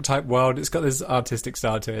cyberpunk type world. It's got this artistic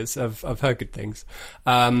style to it. I've heard good things.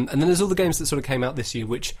 And then there's all the games that sort of came out this year,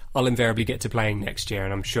 which I'll invariably get to playing next year,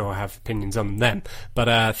 and I'm sure I have opinions on them.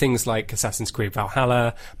 But things like Assassin's Creed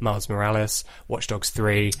Valhalla, Miles Morales, Watch Dogs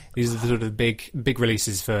 3, these are the sort of big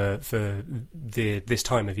releases for this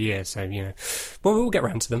time of year. So, you know, well, we'll get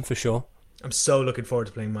around to them for sure. I'm so looking forward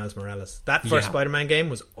to playing Miles Morales. That first Spider-Man game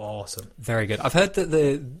was awesome. Very good. I've heard that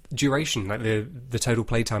the duration, like the total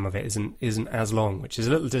playtime of it, isn't as long, which is a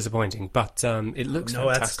little disappointing. But it looks fantastic. No,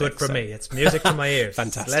 that's good for me. It's music to my ears.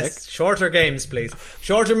 Fantastic. Shorter games, please.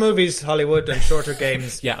 Shorter movies, Hollywood, and shorter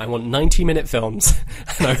games. Yeah, I want 90-minute films,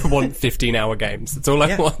 and I want 15-hour games. That's all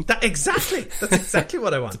I want. Exactly. That's exactly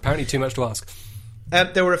what I want. It's apparently too much to ask.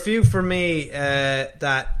 There were a few for me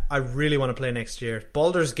that I really want to play next year.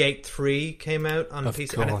 Baldur's Gate 3 came out on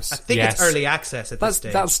PC. Of course. I think it's early access at this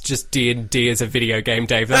stage. That's just D&D as a video game,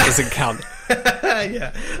 Dave. That doesn't count.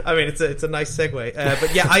 Yeah, I mean, it's a nice segue.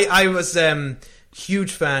 But yeah, I was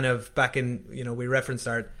huge fan of back in, you know, we referenced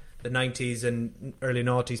the 90s and early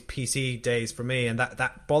 90s PC days for me, and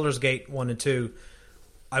that Baldur's Gate 1 and 2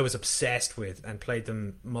 I was obsessed with and played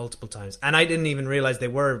them multiple times. And I didn't even realise they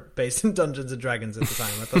were based in Dungeons & Dragons at the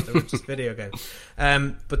time. I thought they were just video games.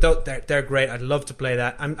 But they're great. I'd love to play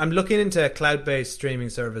that. I'm looking into a cloud-based streaming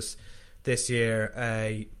service this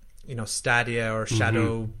year, you know, Stadia or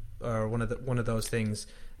Shadow or one of those things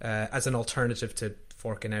as an alternative to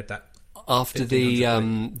forking out that. After the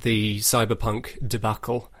Cyberpunk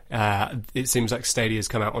debacle, it seems like Stadia's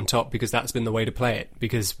come out on top because that's been the way to play it.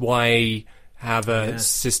 Because why have a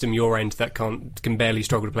system your end that can barely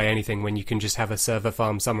struggle to play anything when you can just have a server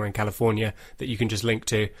farm somewhere in California that you can just link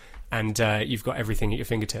to, and you've got everything at your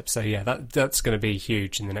fingertips. So yeah, that's going to be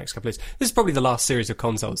huge in the next couple of years. This is probably the last series of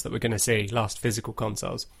consoles that we're going to see, last physical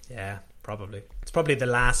consoles. Yeah, probably. It's probably the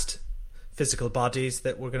last physical bodies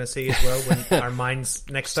that we're going to see as well when our minds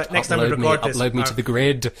next time we record this. Upload me to the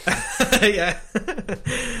grid. Yeah.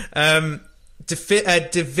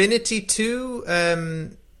 Divinity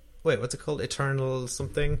 2. What's it called? Eternal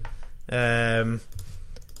something.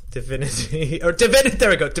 Divinity. There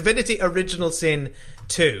we go. Divinity Original Sin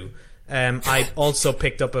 2. I also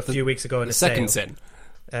picked up a few weeks ago in a second sale. sin.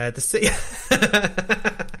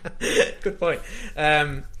 Good point.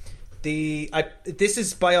 This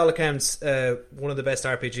is by all accounts one of the best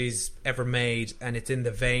RPGs ever made, and it's in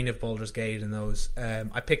the vein of Baldur's Gate and those.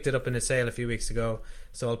 I picked it up in a sale a few weeks ago,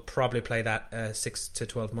 so I'll probably play that 6 to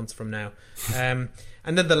 12 months from now. And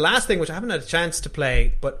then the last thing, which I haven't had a chance to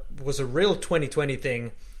play, but was a real 2020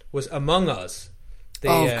 thing, was Among Us.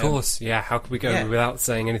 Of course, yeah. How could we go without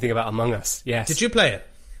saying anything about Among Us? Yes. Did you play it?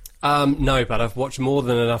 No, but I've watched more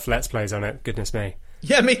than enough Let's Plays on it. Goodness me.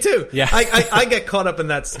 Yeah, me too. Yeah. I get caught up in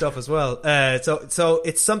that stuff as well. So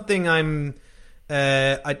it's something I'd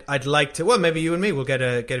like to. Well, maybe you and me will get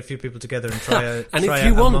a few people together and try. And if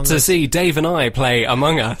you want to see Dave and I play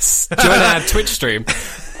Among Us, join our Twitch stream.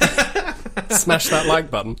 Smash that like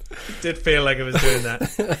button. Did feel like I was doing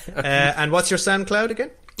that. And what's your SoundCloud again?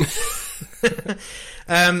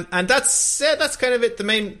 And that's kind of it, the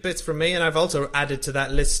main bits from me. And I've also added to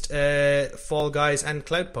that list Fall Guys and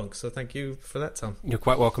Cloudpunk, so thank you for that, Tom. You're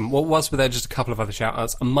quite welcome. Well, whilst we're there, just a couple of other shout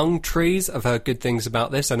outs. Among Trees, I've heard good things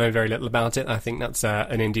about this. I know very little about it. I think that's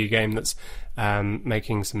an indie game that's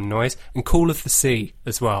making some noise. And Call of the Sea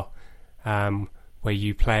as well, where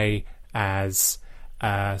you play as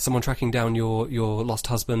someone tracking down your lost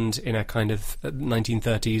husband in a kind of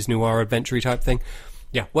 1930s noir adventure type thing.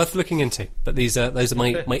 Yeah, worth looking into. But those are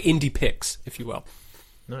my indie picks, if you will.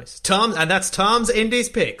 Nice, Tom, and that's Tom's indies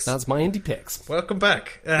picks. That's my indie picks. Welcome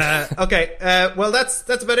back. Okay, well that's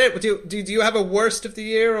about it. Do you have a worst of the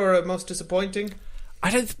year or a most disappointing?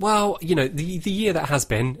 I don't. Well, the year that has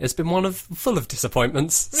been, it's been full of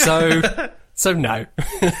disappointments. So. So no.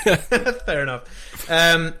 Fair enough.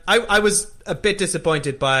 I was a bit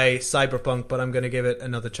disappointed by Cyberpunk, but I'm going to give it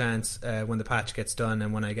another chance when the patch gets done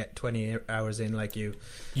and when I get 20 hours in like you.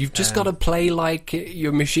 You've just got to play like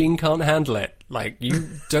your machine can't handle it. Like, you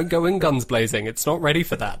don't go in guns blazing. It's not ready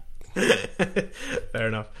for that. Fair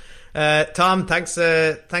enough. Tom, thanks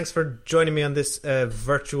for joining me on this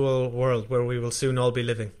virtual world where we will soon all be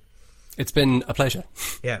living. It's been a pleasure.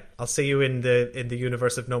 Yeah, I'll see you in the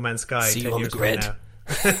universe of No Man's Sky. See you on the grid.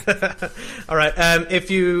 All right.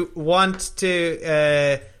 If you want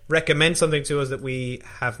to recommend something to us that we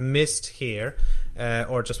have missed here,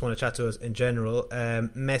 or just want to chat to us in general,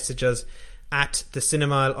 message us at the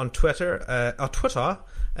Cinemile on Twitter,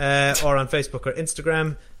 or on Facebook or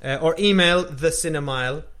Instagram, or email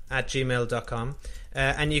thecinemile@gmail.com,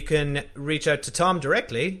 and you can reach out to Tom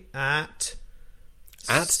directly at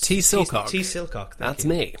T Silcock. T Silcock. That's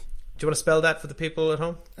me. Do you want to spell that for the people at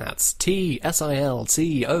home? That's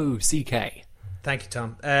TSILCOCK. Thank you,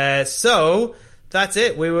 Tom. So that's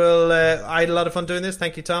it. We will. I had a lot of fun doing this.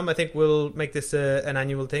 Thank you, Tom. I think we'll make this an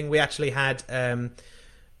annual thing. We actually had a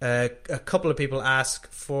couple of people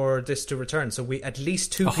ask for this to return, so we at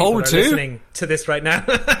least two people are listening to this right now.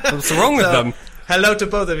 What's wrong with them? Hello to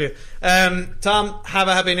both of you. Tom, have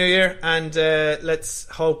a happy new year, and let's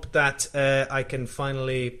hope that I can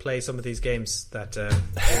finally play some of these games that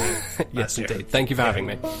yes, indeed. Thank you for having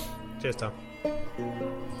me. Cheers, Tom.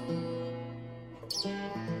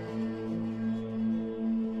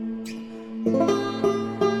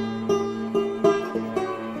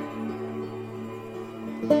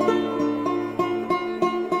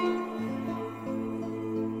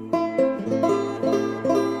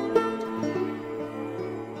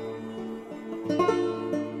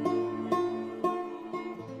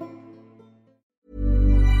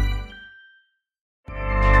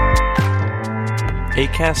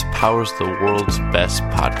 Acast powers the world's best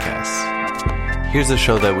podcasts. Here's a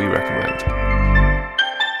show that we recommend.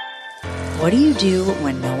 What do you do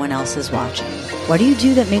when no one else is watching? What do you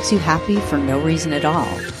do that makes you happy for no reason at all?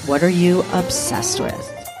 What are you obsessed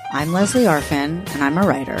with? I'm Leslie Arfin, and I'm a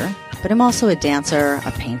writer, but I'm also a dancer,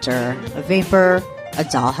 a painter, a vapor, a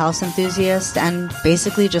dollhouse enthusiast, and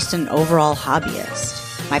basically just an overall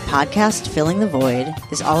hobbyist. My podcast, Filling the Void,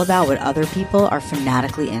 is all about what other people are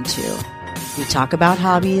fanatically into. We talk about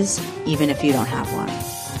hobbies, even if you don't have one.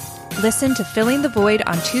 Listen to Filling the Void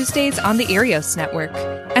on Tuesdays on the Arios Network,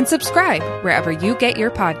 and subscribe wherever you get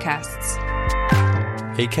your podcasts.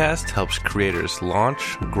 Acast helps creators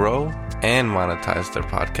launch, grow, and monetize their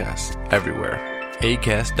podcasts everywhere.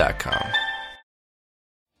 Acast.com.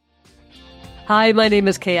 Hi, my name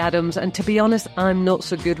is Kay Adams, and to be honest, I'm not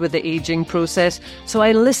so good with the ageing process, so I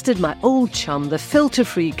enlisted my old chum, the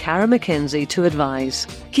filter-free Cara McKenzie, to advise.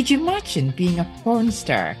 Could you imagine being a porn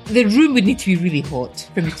star? The room would need to be really hot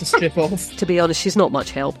for me to strip off. To be honest, she's not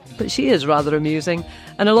much help, but she is rather amusing.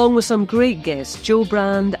 And along with some great guests, Joe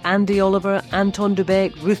Brand, Andy Oliver, Anton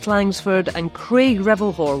Dubeck, Ruth Langsford and Craig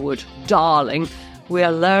Revel-Horwood, darling, we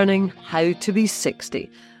are learning how to be 60.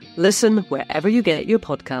 Listen wherever you get your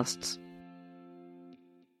podcasts.